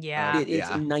 Yeah. It's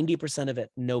 90% of it.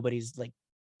 Nobody's like,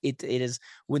 it is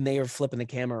when they are flipping the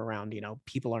camera around,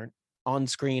 people aren't on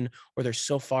screen, or they're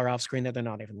so far off screen that they're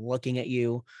not even looking at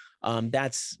you.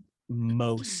 That's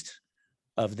most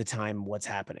of the time what's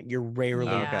happening. You're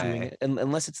rarely doing it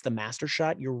unless it's the master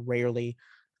shot. You're rarely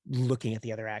looking at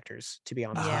the other actors, to be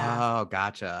honest. Oh,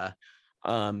 gotcha.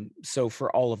 So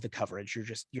for all of the coverage,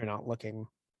 you're not looking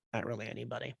at really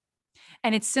anybody.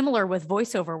 And it's similar with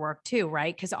voiceover work too,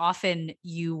 right? Because often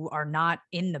you are not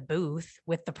in the booth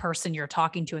with the person you're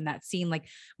talking to in that scene. Like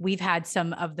we've had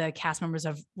some of the cast members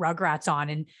of Rugrats on,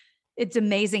 and it's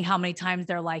amazing how many times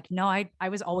they're like, no, I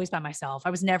was always by myself.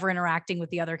 I was never interacting with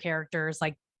the other characters.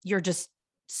 Like you're just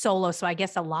solo. So I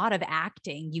guess a lot of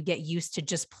acting, you get used to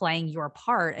just playing your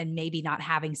part and maybe not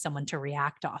having someone to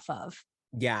react off of.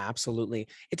 Yeah, absolutely.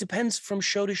 It depends from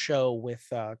show to show with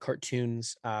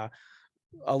cartoons.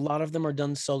 A lot of them are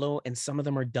done solo, and some of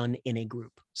them are done in a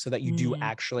group, so that you do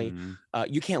actually,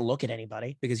 you can't look at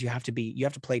anybody because you have to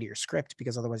play to your script,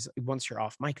 because otherwise, once you're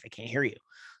off mic, they can't hear you.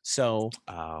 So,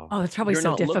 it's probably you're so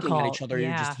not difficult. looking at each other;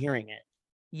 you're just hearing it.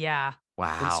 Yeah.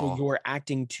 Wow. And so you're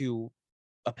acting to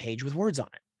a page with words on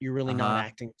it. You're really not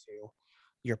acting to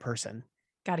your person.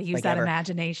 Got to use that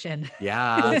imagination.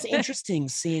 Yeah. Well, it's interesting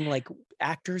seeing like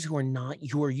actors who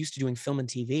are used to doing film and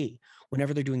TV.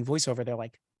 Whenever they're doing voiceover, they're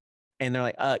like,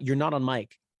 you're not on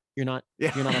mic. You're not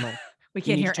on mic. We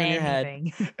can't hear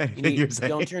anything.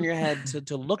 Don't turn your head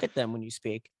to look at them when you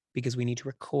speak, because we need to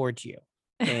record you.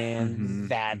 And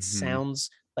that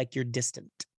sounds like you're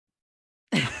distant.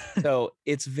 So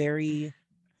it's very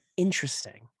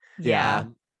interesting. Yeah.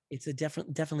 It's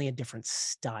definitely a different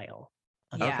style.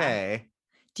 Okay.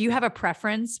 Do you have a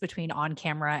preference between on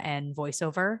camera and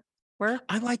voiceover work?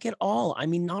 I like it all. I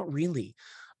mean, not really.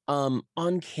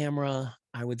 On camera,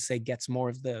 I would say gets more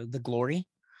of the glory.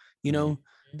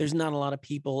 There's not a lot of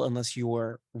people, unless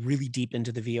you're really deep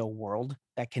into the VO world,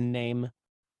 that can name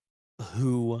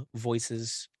who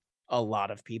voices a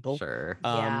lot of people. Sure.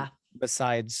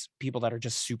 Besides people that are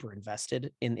just super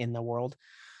invested in the world.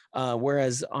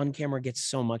 Whereas on camera gets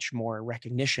so much more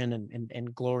recognition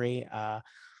and glory.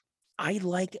 I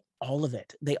like all of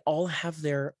it. They all have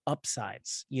their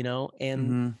upsides,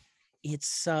 and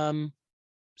it's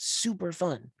super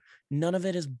fun. None of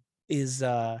it is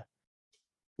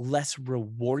less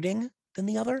rewarding than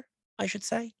the other, I should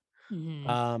say.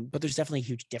 But there's definitely a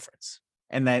huge difference.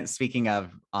 And then speaking of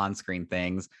on-screen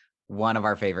things, one of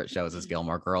our favorite shows is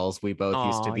Gilmore Girls. We both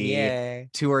used to be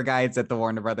tour guides at the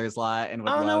Warner Brothers lot and would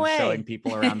love showing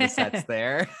people around the sets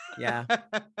there. Yeah.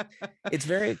 It's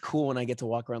very cool when I get to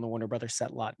walk around the Warner Brothers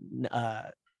set lot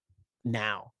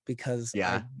now, because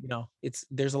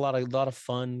there's a lot of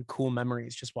fun, cool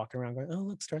memories just walking around going, oh,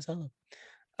 look, Stars Hollow.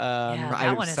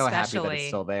 I'm so happy that it's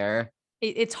still there.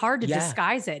 It's hard to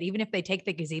disguise it. Even if they take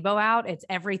the gazebo out,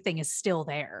 everything is still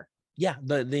there. Yeah,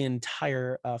 the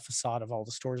entire facade of all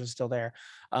the stores is still there.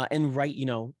 And right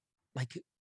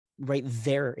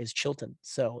there is Chilton.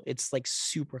 So it's like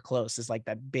super close. It's like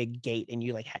that big gate, and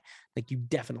you you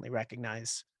definitely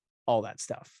recognize all that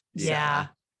stuff. Yeah.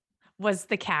 Was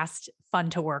the cast fun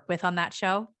to work with on that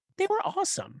show? They were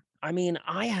awesome. I mean,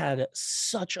 I had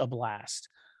such a blast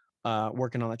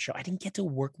working on that show. I didn't get to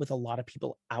work with a lot of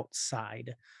people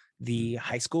outside the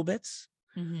high school bits.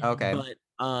 Okay.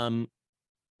 But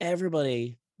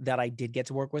everybody that I did get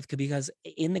to work with, because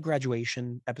in the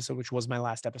graduation episode, which was my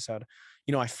last episode,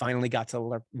 I finally got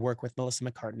to work with Melissa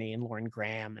McCartney and Lauren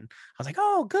Graham. And I was like,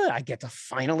 oh, good. I get to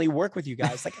finally work with you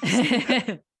guys.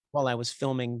 While I was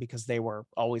filming, because they were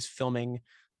always filming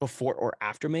before or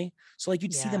after me. So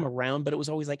you'd see them around, but it was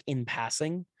always in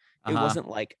passing. It wasn't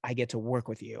like I get to work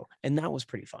with you. And that was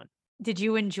pretty fun. Did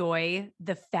you enjoy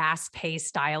the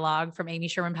fast-paced dialogue from Amy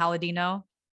Sherman-Palladino?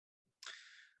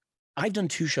 I've done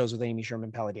 2 shows with Amy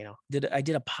Sherman-Palladino. I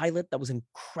did a pilot that was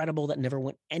incredible that never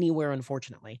went anywhere,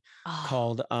 unfortunately,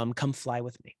 called Come Fly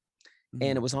With Me.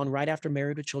 And it was on right after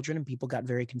Married with Children, and people got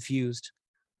very confused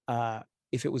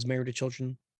if it was Married with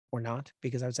Children or not,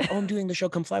 because I would say, oh, I'm doing the show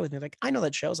Come Fly With Me. Like, I know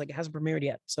that show. I was like, it hasn't premiered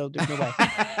yet, so there's no way.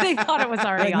 They thought it was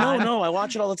already on. No, I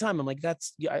watch it all the time. I'm like,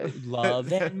 that's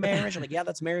Love and Marriage. I'm like, yeah,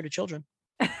 that's Married to Children.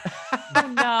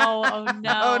 Oh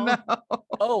no.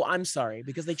 Oh, I'm sorry,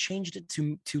 because they changed it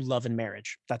to Love and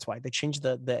Marriage. That's why they changed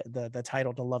the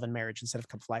title to Love and Marriage instead of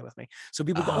Come Fly With Me. So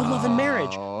people go, oh, Love and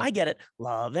Marriage. I get it.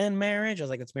 Love and Marriage. I was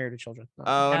like, it's Married to Children.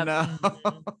 No.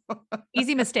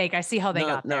 Easy mistake. I see how they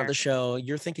got there. No, the show,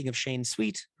 you're thinking of Shane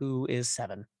Sweet, who is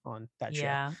 7 on that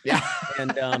show. Yeah.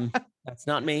 And that's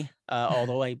not me.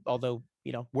 Although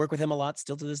work with him a lot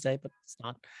still to this day, but it's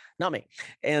not me.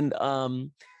 And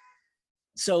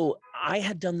so I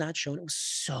had done that show, and it was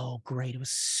so great. It was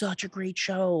such a great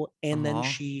show. And then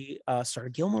she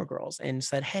started Gilmore Girls and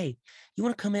said, hey, you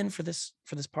want to come in for this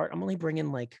part? I'm only bringing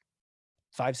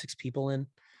 5-6 people in,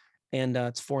 and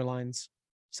it's 4 lines.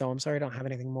 So I'm sorry I don't have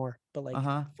anything more, but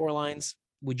 4 lines.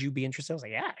 Would you be interested? I was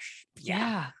like,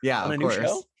 yeah, on of a course. New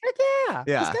show? Heck yeah,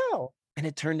 let's go. And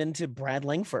it turned into Brad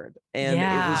Langford, and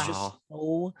it was just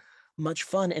so much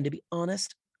fun. And to be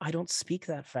honest, I don't speak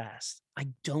that fast. I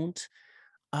don't.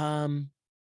 I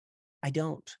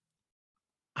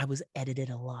was edited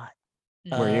a lot.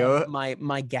 Were you?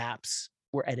 My gaps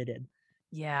were edited.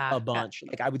 Yeah. A bunch.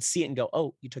 I would see it and go,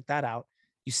 oh, you took that out.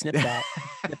 You snipped that,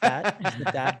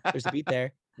 snip that. There's a beat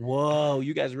there. Whoa,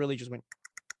 you guys really just went.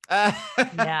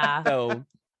 Yeah. So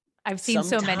I've seen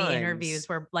so many interviews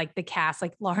where the cast,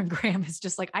 Lauren Graham is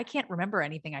just I can't remember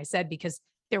anything I said because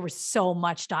there was so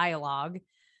much dialogue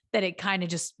that it kind of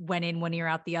just went in one ear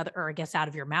out the other, or I guess out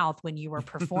of your mouth when you were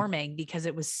performing, because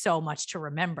it was so much to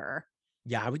remember.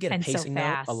 Yeah, I would get a pacing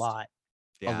note a lot.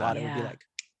 Yeah. A lot. It would be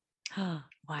wow.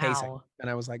 Pacing. And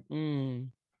I was like,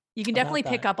 you can definitely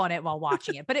pick up on it while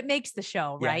watching it, but it makes the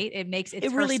show, right? It makes it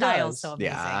really does. So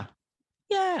amazing.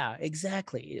 Yeah,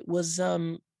 exactly. It was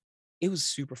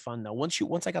super fun though.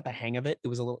 Once I got the hang of it, it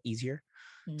was a little easier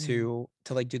to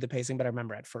do the pacing. But I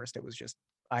remember at first it was just,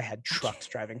 I had trucks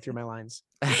driving through my lines.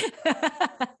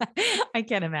 I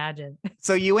can't imagine.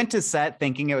 So you went to set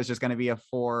thinking it was just going to be a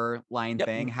 4-line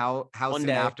thing. How soon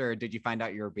day after did you find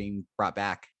out you were being brought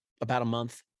back? About a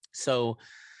month. So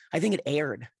I think it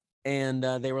aired, and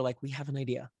they were like, we have an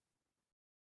idea.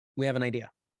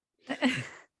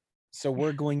 So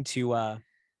we're going to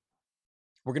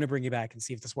bring you back and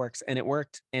see if this works. And it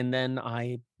worked. And then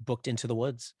I booked Into the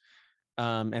Woods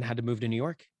and had to move to New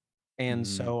York. And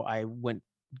so I went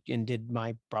and did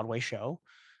my Broadway show,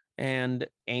 and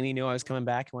Amy knew I was coming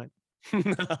back and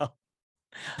went, no.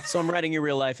 So I'm writing your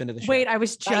real life into the show. Wait, I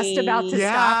was just about to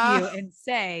stop you and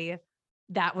say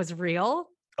that was real.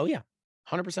 Oh yeah.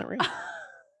 100% real.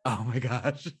 Oh my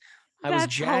gosh. I was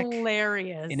Jack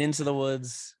hilarious. in Into the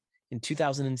Woods in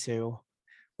 2002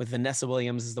 with Vanessa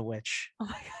Williams as the witch. Oh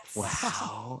my God.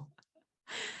 Wow.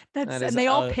 And they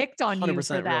all picked on you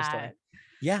for that.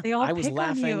 Yeah, they all I was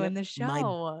laughing on you in the show.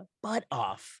 My butt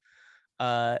off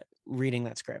reading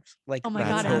that script. Oh my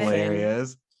God, that's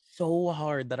hilarious. so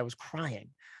hard that I was crying.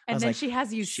 And then she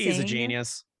has you she's sing. A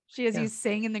genius. She has you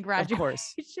sing in the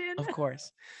graduation. Of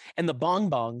course. And the bong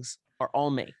bongs are all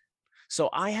me. So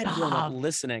I had grown up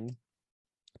listening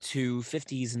to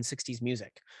 50s and 60s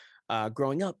music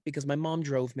growing up because my mom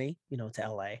drove me, to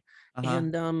LA.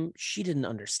 And she didn't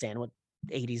understand what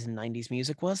 80s and 90s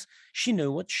music was. She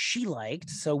knew what she liked.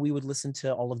 So we would listen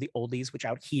to all of the oldies, which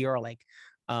out here are like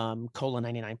Cola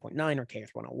 99.9 or KF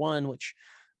 101, which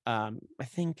I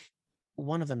think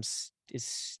one of them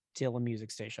is still a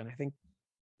music station. I think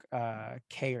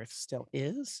K Earth still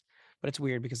is, but it's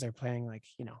weird because they're playing like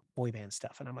boy band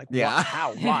stuff, and I'm like, yeah,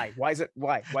 how, why is it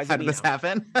how did this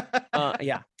happen?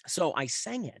 Yeah, so I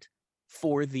sang it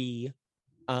for the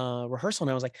rehearsal,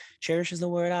 and I was like, cherish is the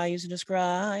word I use to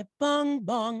describe bong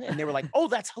bong, and they were like, oh,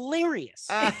 that's hilarious.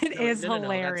 It is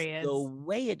hilarious. That's the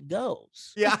way it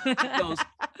goes. Yeah, it goes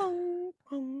bong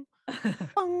bong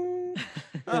bong.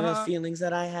 The feelings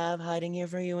that I have hiding here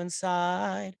for you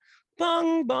inside.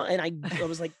 Bong bong, and I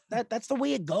was like, that's the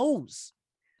way it goes.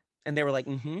 And they were like,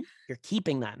 you're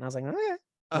keeping that. And I was like,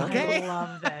 okay. I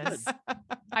love this.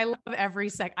 I love every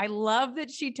sec. I love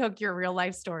that she took your real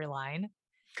life storyline,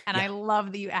 and I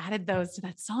love that you added those to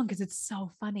that song because it's so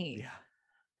funny. Yeah.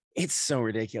 It's so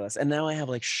ridiculous. And now I have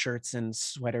like shirts and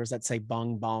sweaters that say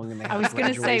bong bong, and they have I was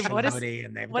going to say, what a like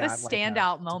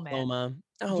standout moment. Diploma.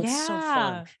 Oh, it's so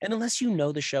fun. And unless you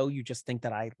know the show, you just think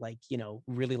that I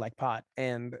really like pot.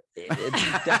 And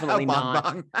it's definitely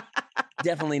not.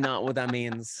 Definitely not what that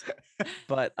means.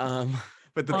 But the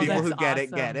people who get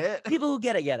it. People who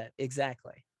get it.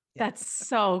 Exactly. Yeah. That's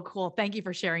so cool. Thank you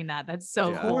for sharing that. That's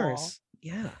so cool. Of course.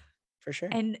 Yeah. For sure.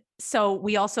 And so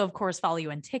we also, of course, follow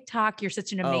you on TikTok. You're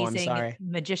such an amazing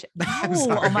magician. I'm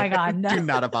sorry. Oh my God. No. Do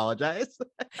not apologize.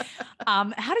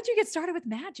 How did you get started with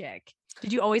magic?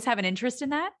 Did you always have an interest in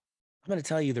that? I'm going to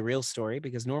tell you the real story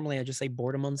because normally I just say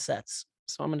boredom on sets.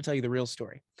 So I'm going to tell you the real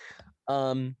story.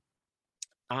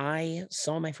 I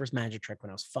saw my first magic trick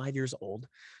when I was 5 years old.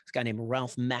 This guy named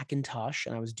Ralph McIntosh,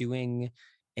 and I was doing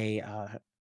a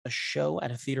show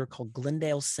at a theater called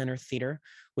Glendale Center Theater,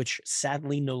 which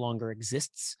sadly no longer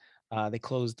exists. They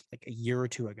closed like a year or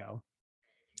two ago,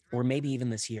 or maybe even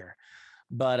this year.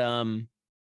 But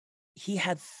he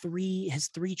had his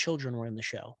three children were in the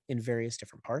show in various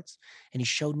different parts, and he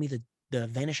showed me the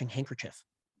vanishing handkerchief.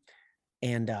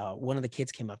 And one of the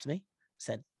kids came up to me,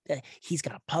 said, he's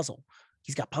got a puzzle.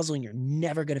 He's got puzzle, and you're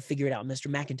never going to figure it out. Mr.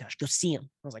 McIntosh, go see him.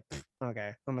 I was like,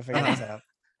 okay, I'm going to figure this out.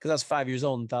 Because I was 5 years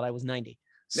old and thought I was 90.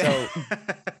 So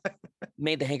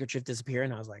made the handkerchief disappear,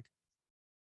 and I was like,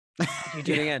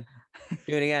 do it again.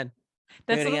 Do it again.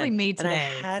 That's literally me today.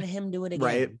 And I had him do it again.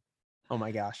 Right. Oh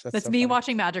my gosh. That's so me funny.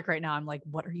 Watching magic right now. I'm like,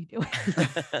 what are you doing?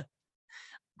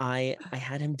 I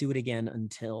had him do it again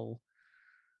until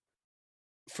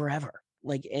forever.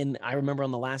 And I remember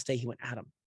on the last day he went, Adam,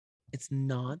 it's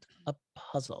not a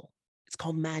puzzle. It's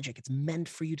called magic. It's meant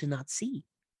for you to not see.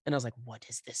 And I was like, what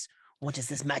is this? What is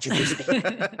this magic?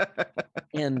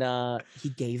 And he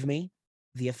gave me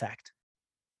the effect.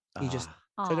 He just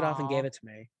took it off and gave it to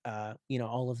me.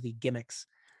 All of the gimmicks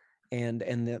and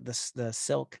the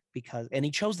silk and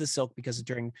he chose the silk because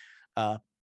during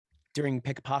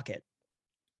Pick a Pocket,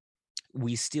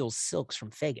 we steal silks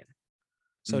from Fagin.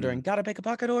 So during Gotta Pick a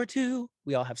Pocket or Two,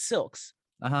 we all have silks.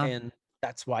 And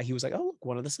that's why he was like, oh, look,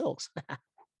 one of the silks.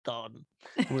 Gone.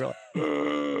 And we were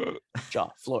like,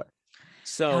 jaw, floor.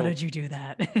 So how did you do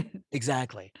that?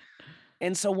 Exactly.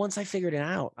 And so once I figured it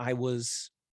out, I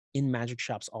was in magic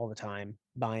shops all the time,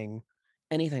 buying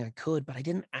anything I could, but I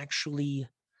didn't actually,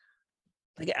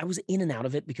 I was in and out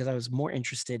of it because I was more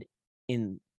interested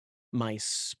in my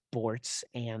sports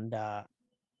and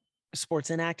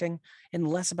acting and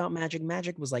less about magic.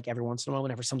 Magic was like every once in a while,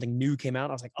 whenever something new came out,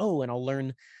 I was like, oh, and I'll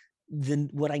learn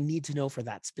what I need to know for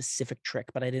that specific trick,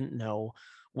 but I didn't know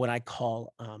what I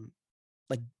call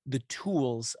the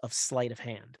tools of sleight of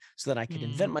hand, so that I could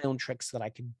invent my own tricks, so that I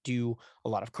could do a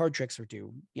lot of card tricks, or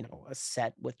do a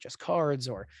set with just cards,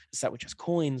 or a set with just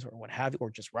coins, or what have you,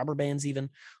 or just rubber bands even,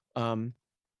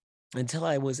 until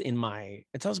I was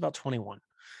about 21.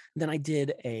 And then I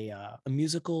did a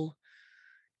musical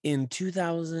in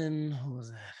 2000. What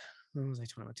was that? When was I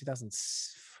 21?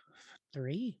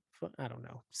 2003? I don't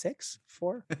know. 6,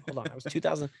 4. Hold on. I was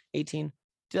 2018,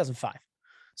 2005.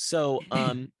 So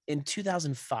in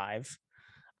 2005,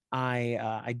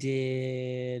 I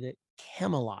did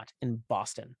Camelot in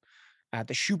Boston at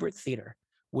the Shubert Theater,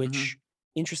 which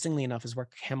interestingly enough is where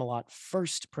Camelot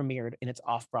first premiered in its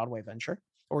off-Broadway venture,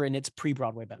 or in its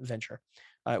pre-Broadway venture.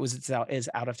 It was its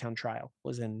out-of-town trial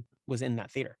was in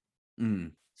that theater.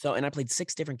 So, and I played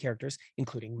 6 different characters,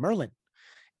 including Merlin.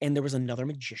 And there was another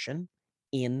magician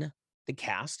in the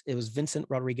cast. It was Vincent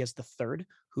Rodriguez III,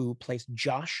 who plays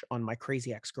Josh on My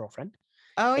Crazy Ex-Girlfriend.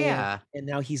 Oh, yeah. And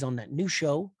now he's on that new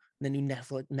show, the new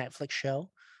Netflix show.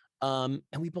 And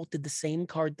we both did the same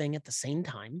card thing at the same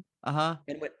time. And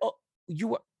went, oh, you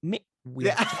were me. We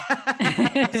said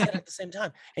at the same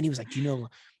time. And he was like, do you know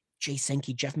Jay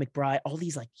Sankey, Jeff McBride, all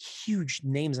these like huge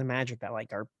names in Magic that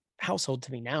like are household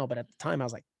to me now. But at the time I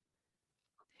was like,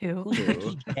 who's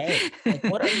Ricky Jay? Like,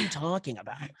 what are you talking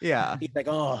about? Yeah. He's like,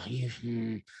 oh,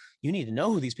 you need to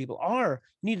know who these people are.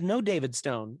 You need to know David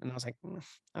Stone. And I was like,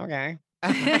 okay.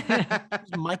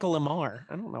 Michael Lamar.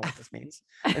 I don't know what this means.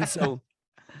 And so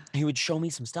he would show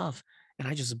me some stuff and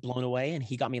I just was blown away. And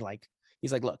he got me like,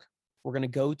 he's like, look, we're going to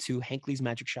go to Hankley's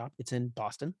Magic Shop. It's in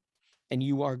Boston. And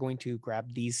you are going to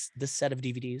grab this set of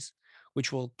DVDs,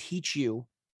 which will teach you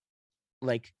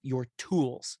like your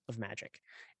tools of Magic.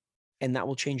 And that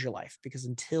will change your life, because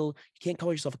until you can't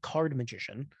call yourself a card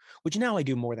magician, which now I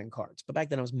do more than cards, but back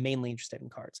then I was mainly interested in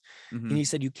cards. And he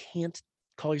said, you can't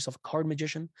call yourself a card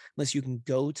magician unless you can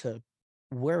go to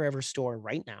wherever store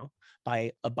right now,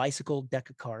 buy a bicycle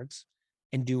deck of cards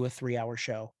and do a 3-hour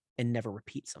show and never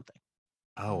repeat something.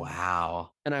 Oh,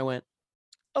 wow. And I went,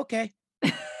 okay.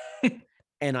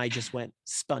 And I just went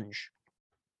sponge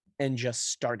and just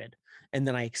started. And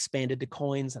then I expanded to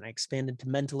coins and I expanded to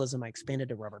mentalism. I expanded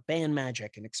to rubber band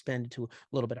magic and expanded to a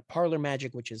little bit of parlor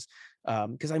magic, which is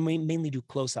because I mainly do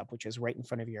close up, which is right in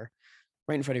front of your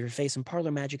face. And parlor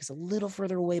magic is a little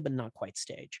further away, but not quite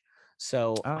stage.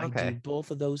 So I do both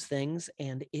of those things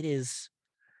and it is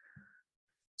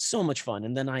so much fun.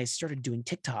 And then I started doing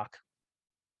TikTok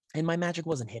and my magic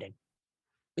wasn't hitting.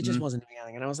 It just wasn't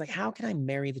hitting. And I was like, how can I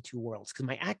marry the two worlds? Because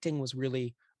my acting was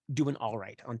really doing all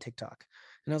right on TikTok.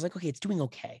 And I was like, okay, it's doing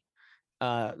okay.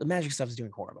 The magic stuff is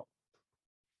doing horrible.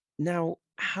 Now,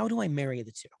 how do I marry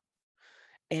the two?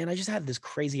 And I just had this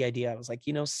crazy idea. I was like,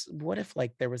 what if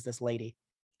like there was this lady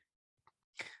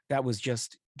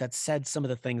that said some of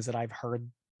the things that I've heard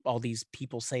all these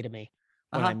people say to me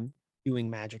when I'm doing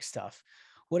magic stuff.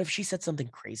 What if she said something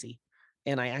crazy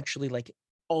and I actually like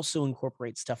also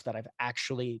incorporate stuff that I've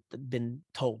actually been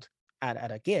told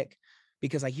at a gig,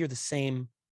 because I hear the same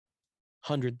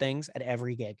 100 things at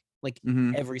every gig. Like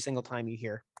every single time you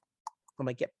hear, I'm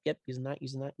like, yep, using that,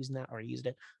 already used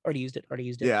it.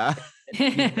 Yeah.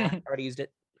 Already used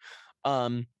it.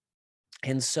 And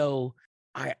so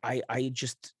I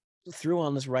just threw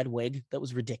on this red wig that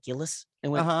was ridiculous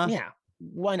and went, yeah,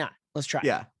 why not? Let's try.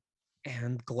 Yeah.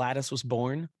 And Gladys was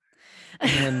born.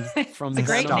 And from the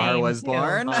Star was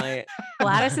born.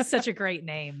 Gladys is such a great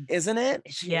name, isn't it?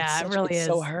 It really is.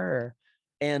 So her.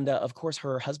 And of course,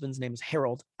 her husband's name is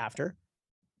Harold after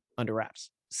Under Wraps.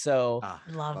 So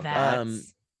love that.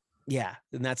 Yeah,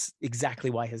 and that's exactly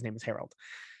why his name is Harold.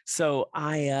 So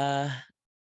I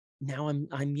now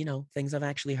I'm things I've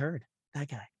actually heard, that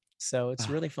guy. So it's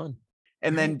really fun.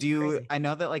 And then I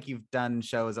know that like you've done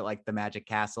shows at like the Magic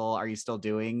Castle. Are you still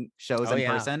doing shows in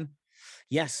person?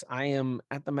 Yes, I am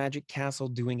at the Magic Castle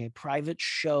doing a private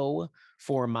show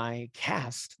for my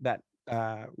cast that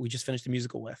we just finished the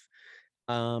musical with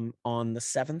on the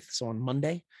 7th, so on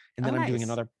Monday. And then I'm doing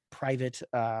another private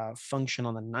function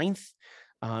on the 9th.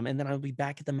 And then I'll be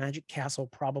back at the Magic Castle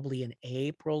probably in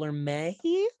April or May.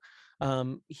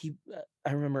 I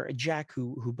remember Jack,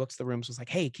 who books the rooms, was like,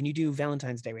 hey, can you do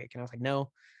Valentine's Day week? And I was like,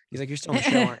 no. He's like, you're still on the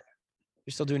show, aren't you?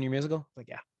 You're still doing your musical? I was like,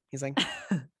 yeah. He's like,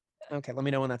 okay, let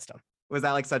me know when that's done. Was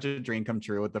that like such a dream come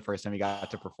true with the first time you got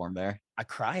to perform there? I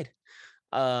cried.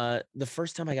 The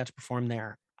first time I got to perform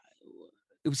there,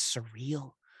 it was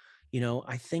surreal.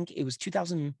 I think it was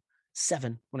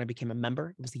 2007 when I became a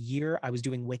member. It was the year I was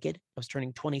doing Wicked. I was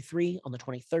turning 23 on the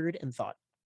 23rd and thought,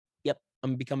 yep, I'm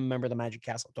going to become a member of the Magic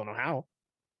Castle. Don't know how.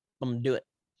 I'm going to do it.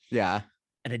 Yeah.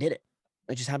 And I did it.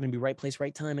 It just happened to be right place,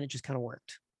 right time. And it just kind of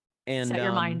worked. And set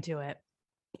your mind to it.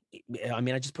 I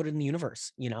mean, I just put it in the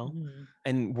universe,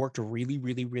 and worked really,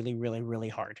 really, really, really, really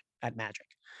hard at magic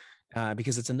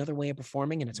because it's another way of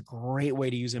performing and it's a great way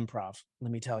to use improv. Let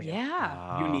me tell you.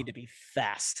 Yeah. You need to be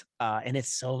fast. And it's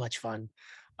so much fun.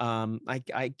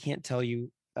 I can't tell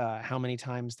you how many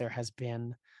times there has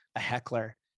been a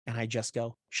heckler and I just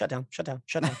go, shut down.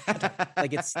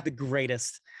 Like it's the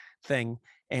greatest thing.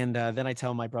 And then I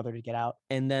tell my brother to get out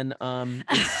and then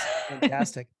it's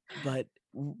fantastic.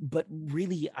 But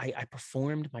really, I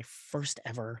performed my first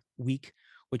ever week,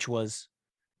 which was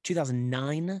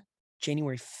 2009,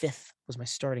 January 5th was my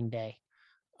starting day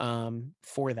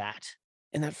for that.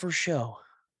 And that first show,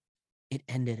 it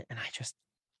ended and I just,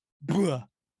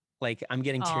 like I'm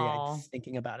getting teary-eyed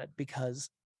thinking about it because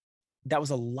that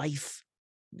was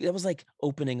like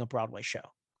opening a Broadway show.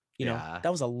 You know,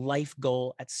 that was a life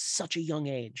goal at such a young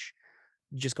age.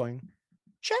 Just going,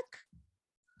 check.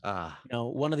 You know,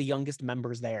 one of the youngest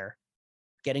members there,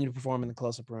 getting to perform in the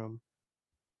close-up room,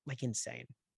 like insane.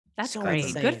 That's so great.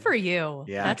 Insane. Good for you.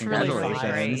 Yeah, that's really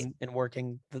great. And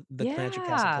working the Magic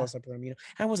Castle close-up room. You know,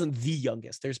 I wasn't the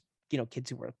youngest. There's, you know, kids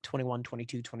who were 21,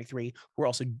 22, 23 who were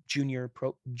also junior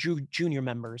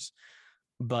members.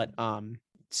 But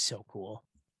so cool.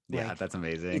 Yeah, like, that's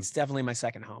amazing. It's definitely my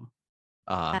second home.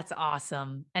 That's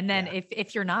awesome. And then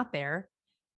if you're not there,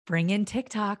 bring in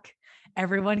TikTok.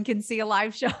 Everyone can see a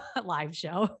live show.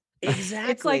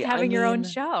 Exactly. It's like having your own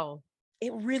show.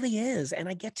 It really is. And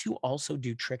I get to also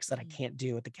do tricks that I can't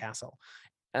do at the castle.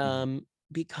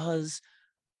 Because,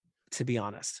 to be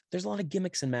honest, there's a lot of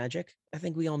gimmicks in magic. I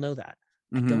think we all know that.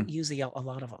 I don't use a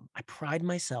lot of them. I pride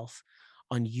myself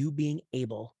on you being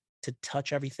able to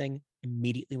touch everything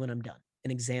immediately when I'm done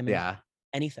and examine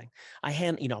anything.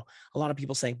 You know, a lot of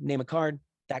people say, name a card.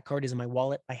 That card is in my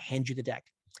wallet. I hand you the deck.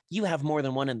 You have more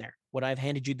than one in there. What I've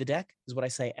handed you the deck is what I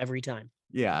say every time.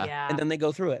 Yeah. And then they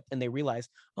go through it and they realize,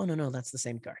 oh, no, that's the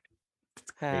same card.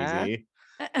 Crazy.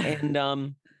 And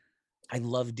I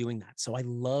love doing that. So I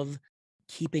love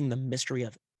keeping the mystery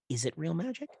of, is it real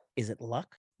magic? Is it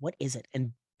luck? What is it?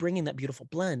 And bringing that beautiful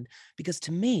blend, because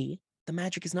to me, the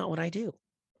magic is not what I do.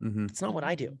 It's not what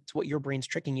I do. It's what your brain's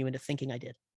tricking you into thinking I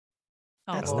did.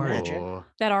 That's the magic.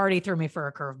 That already threw me for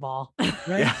a curveball.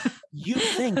 Right? Yeah. You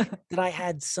think that I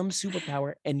had some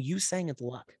superpower and you saying it's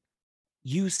luck.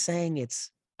 You saying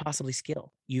it's possibly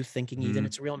skill. You thinking even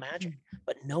it's real magic.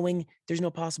 But knowing there's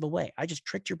no possible way. I just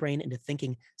tricked your brain into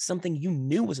thinking something you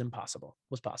knew was impossible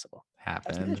was possible.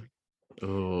 Happened.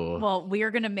 Ooh. Well, we are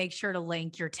going to make sure to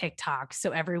link your TikTok so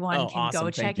everyone can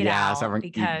go check it out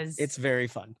because it's very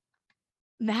fun.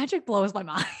 Magic blows my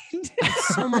mind.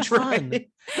 It's so much fun.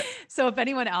 So if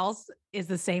anyone else is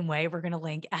the same way, we're going to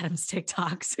link Adam's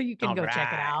TikTok so you can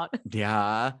check it out.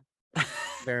 Yeah.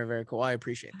 Very, very cool. I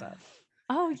appreciate that.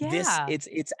 Oh yeah.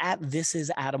 This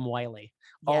is Adam Wiley.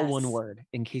 All one word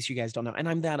in case you guys don't know. And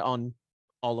I'm that on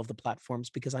all of the platforms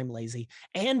because I'm lazy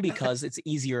and because it's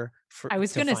easier I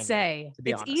was going to say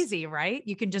it's easy, right?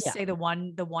 You can just say the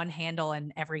one handle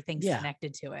and everything's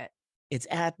connected to it. It's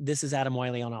This is Adam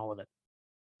Wiley on all of it.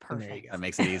 Perfect. That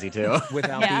makes it easy too.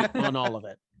 Without the on all of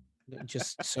it.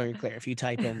 Just so you're clear, if you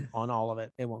type in on all of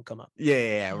it, it won't come up.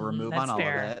 Yeah. Remove on all of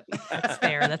it. That's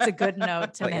fair. That's a good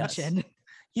note to mention. Yes.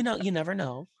 You know, you never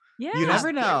know. Yeah. You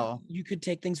never know. You could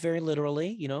take things very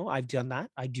literally. You know, I've done that.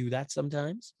 I do that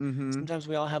sometimes. Sometimes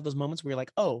we all have those moments where you're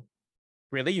like, oh,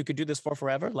 really? You could do this for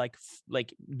forever? Like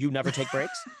you never take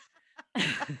breaks?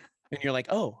 And you're like,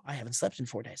 oh, I haven't slept in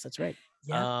 4 days. That's right.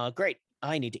 Yeah. Great.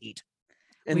 I need to eat.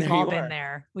 And we've all been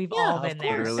there. We've all been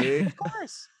there. Literally. Of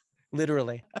course.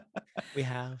 Literally. We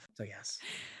have. So yes.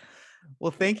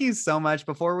 Well, thank you so much.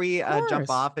 Before we jump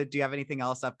off it, do you have anything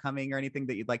else upcoming or anything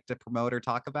that you'd like to promote or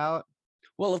talk about?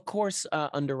 Well, of course,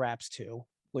 Under Wraps 2,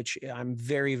 which I'm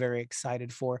very, very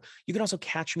excited for. You can also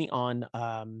catch me on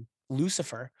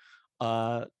Lucifer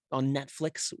on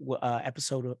Netflix,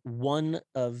 episode 1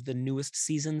 of the newest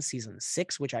season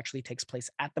 6, which actually takes place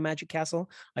at the Magic Castle.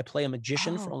 I play a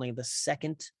magician for only the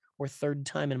second or third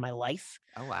time in my life.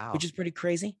 Oh, wow. Which is pretty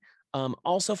crazy.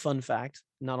 Also, fun fact,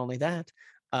 not only that,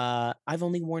 I've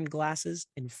only worn glasses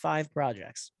in 5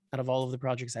 projects out of all of the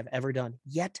projects I've ever done.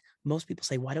 Yet, most people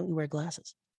say, why don't you wear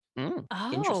glasses?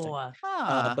 Interesting.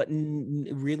 But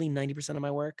really, 90% of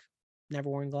my work, never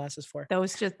worn glasses for.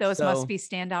 Those must be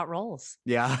standout roles.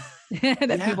 Yeah.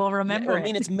 that people remember. I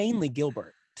mean, it's mainly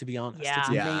Gilbert, to be honest. It's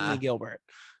mainly Gilbert,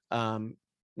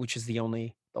 which is the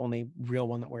only real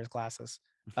one that wears glasses.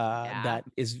 That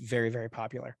is very, very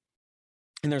popular.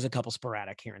 And there's a couple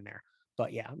sporadic here and there.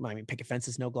 But yeah, I mean, Picket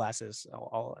Fences, no glasses,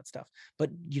 all that stuff. But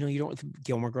you know, you don't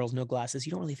Gilmore Girls, no glasses.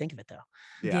 You don't really think of it though.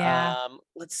 Yeah.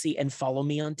 Let's see, and follow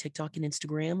me on TikTok and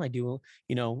Instagram. I do,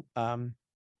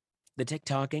 the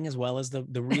TikToking as well as the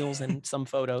reels and some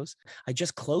photos. I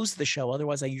just closed the show.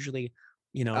 Otherwise, I usually,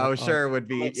 would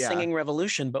be Singing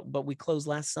Revolution, but we closed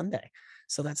last Sunday,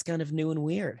 so that's kind of new and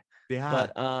weird. Yeah.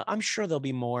 But I'm sure there'll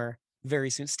be more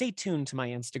very soon. Stay tuned to my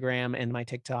Instagram and my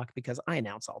TikTok because I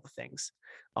announce all the things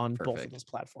on both of those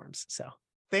platforms. So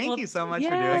thank you so much for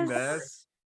doing this.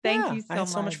 Thank you so much. I had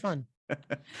so much fun.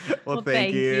 well,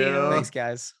 thank you. Thanks,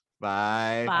 guys.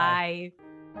 Bye. Bye.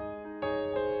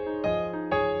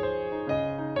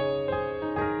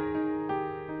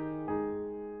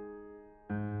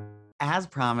 As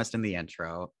promised in the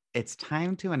intro, it's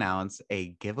time to announce a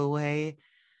giveaway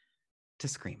to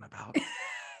scream about.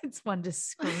 It's fun to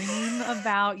scream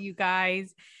about, you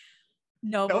guys.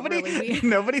 Nobody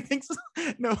thinks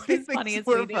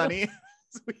we're funny.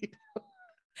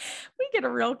 We get a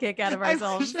real kick out of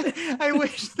ourselves. I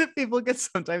wish that people could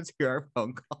sometimes hear our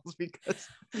phone calls because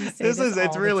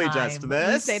it's really just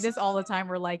this. We say this all the time.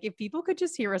 We're like, if people could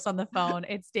just hear us on the phone,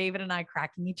 it's David and I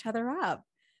cracking each other up.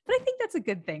 But I think that's a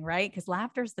good thing, right? Because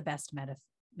laughter is the best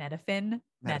medicine.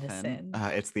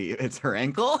 It's her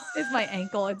ankle. It's my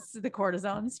ankle. It's the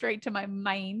cortisone straight to my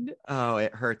mind. Oh,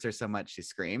 it hurts her so much she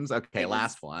screams. Okay,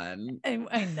 last one.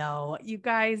 I know. You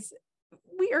guys,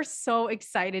 we are so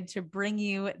excited to bring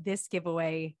you this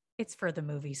giveaway. It's for the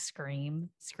movie Scream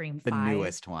 5. The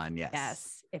newest one, yes.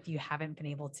 Yes, if you haven't been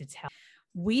able to tell.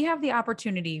 We have the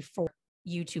opportunity for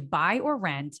you to buy or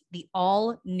rent the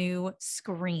all-new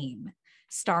Scream,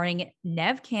 starring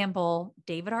Neve Campbell,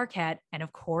 David Arquette, and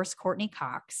of course, Courtney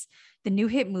Cox. The new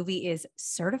hit movie is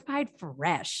certified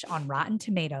fresh on Rotten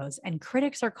Tomatoes, and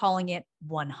critics are calling it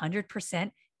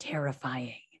 100%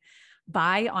 terrifying.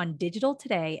 Buy on digital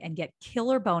today and get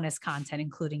killer bonus content,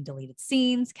 including deleted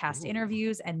scenes, cast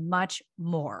interviews, and much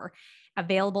more.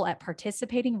 Available at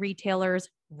participating retailers,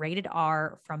 rated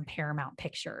R from Paramount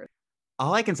Pictures.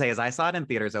 All I can say is I saw it in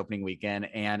theaters opening weekend.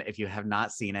 And if you have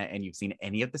not seen it and you've seen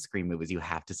any of the Scream movies, you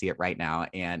have to see it right now.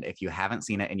 And if you haven't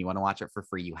seen it and you want to watch it for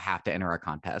free, you have to enter our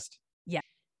contest. Yeah.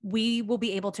 We will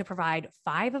be able to provide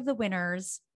 5 of the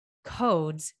winners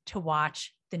codes to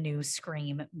watch the new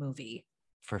Scream movie.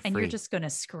 For free. And you're just going to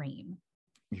scream.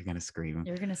 You're going to scream.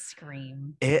 You're going to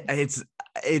scream. It's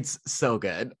so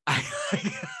good. I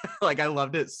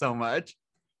loved it so much.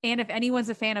 And if anyone's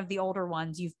a fan of the older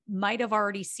ones, you might have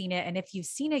already seen it. And if you've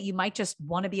seen it, you might just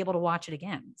want to be able to watch it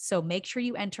again. So make sure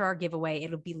you enter our giveaway.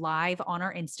 It'll be live on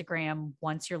our Instagram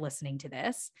once you're listening to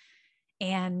this.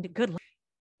 And good luck.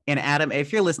 And Adam,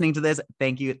 if you're listening to this,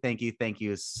 thank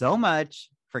you so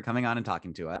much for coming on and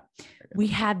talking to us. We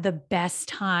had the best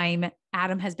time.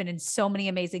 Adam has been in so many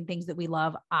amazing things that we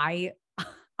love. I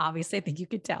think you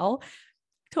could tell,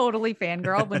 totally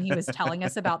fangirl when he was telling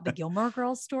us about the Gilmore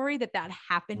Girls story that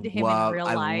happened to him in real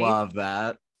life. I love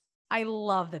that. I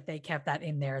love that they kept that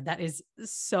in there. That is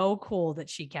so cool that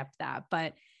she kept that.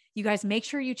 But you guys, make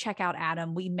sure you check out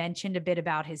Adam. We mentioned a bit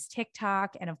about his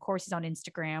TikTok, and of course he's on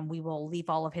Instagram. We will leave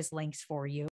all of his links for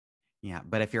you. Yeah,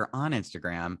 but if you're on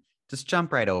Instagram, just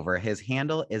jump right over. His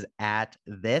handle is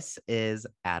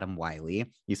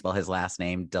 @ThisIsAdamWiley. You spell his last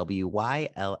name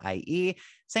WYLIE.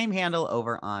 Same handle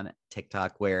over on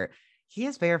TikTok, where he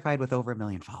is verified with over 1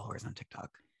 million followers on TikTok.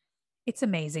 It's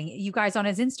amazing. You guys, on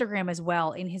his Instagram as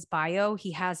well, in his bio,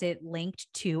 he has it linked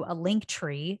to a link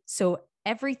tree. So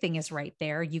everything is right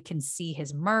there. You can see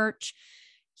his merch.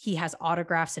 He has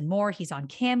autographs and more. He's on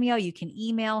Cameo. You can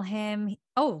email him.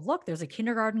 Oh, look, there's a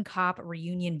Kindergarten Cop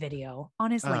reunion video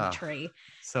on his link tree.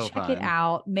 So check it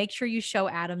out. Make sure you show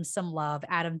Adam some love.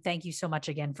 Adam, thank you so much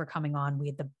again for coming on. We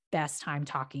had the best time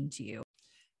talking to you.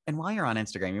 And while you're on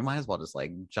Instagram, you might as well just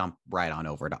jump right on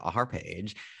over to our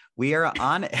page. We are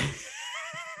on.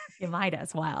 You might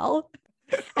as well.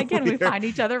 Again, we find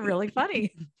each other really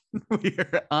funny.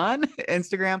 We're on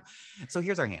Instagram. So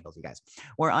here's our handles, you guys.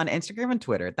 We're on Instagram and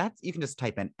Twitter. You can just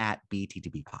type in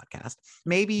 @BTTB podcast.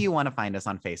 Maybe you want to find us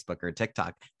on Facebook or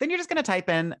TikTok. Then you're just going to type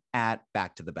in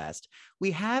 @Back to the Best.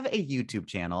 We have a YouTube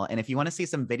channel. And if you want to see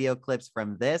some video clips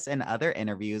from this and other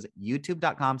interviews,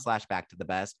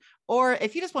 youtube.com/backtothebest. Or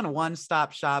if you just want a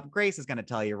one-stop shop, Grace is going to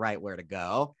tell you right where to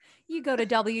go. You go to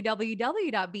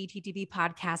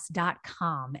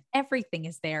www.bttbpodcast.com. Everything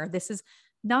is there. This is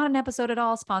not an episode at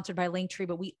all sponsored by Linktree,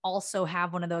 but we also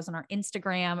have one of those on our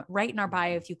Instagram. Right in our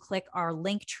bio, if you click our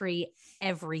Linktree,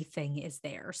 everything is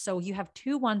there. So you have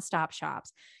 2 one-stop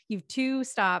shops. You have 2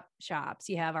 stop shops.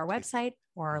 You have our website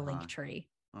or our Linktree.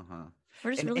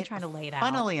 We're just really trying to lay it out.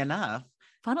 Funnily enough,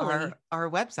 our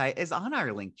website is on our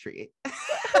Linktree.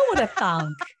 Who would have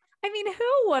thunk? I mean,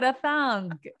 who would have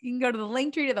thunk? You can go to the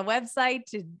Linktree, to the website,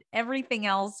 to everything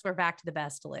else where Back to the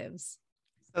Best lives.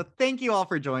 So thank you all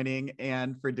for joining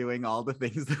and for doing all the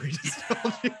things that we just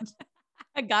told you.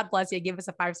 God bless you. Give us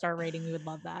a 5-star rating. We would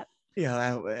love that.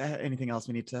 Yeah. Anything else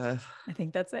we need to? I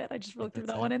think that's it. I just really threw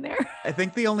that one in there. I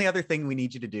think the only other thing we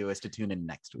need you to do is to tune in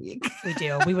next week. We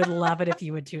do. We would love it if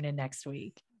you would tune in next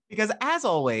week. Because as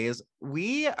always,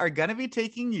 we are going to be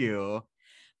taking you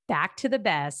back to the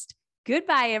best.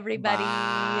 Goodbye, everybody.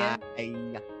 Bye.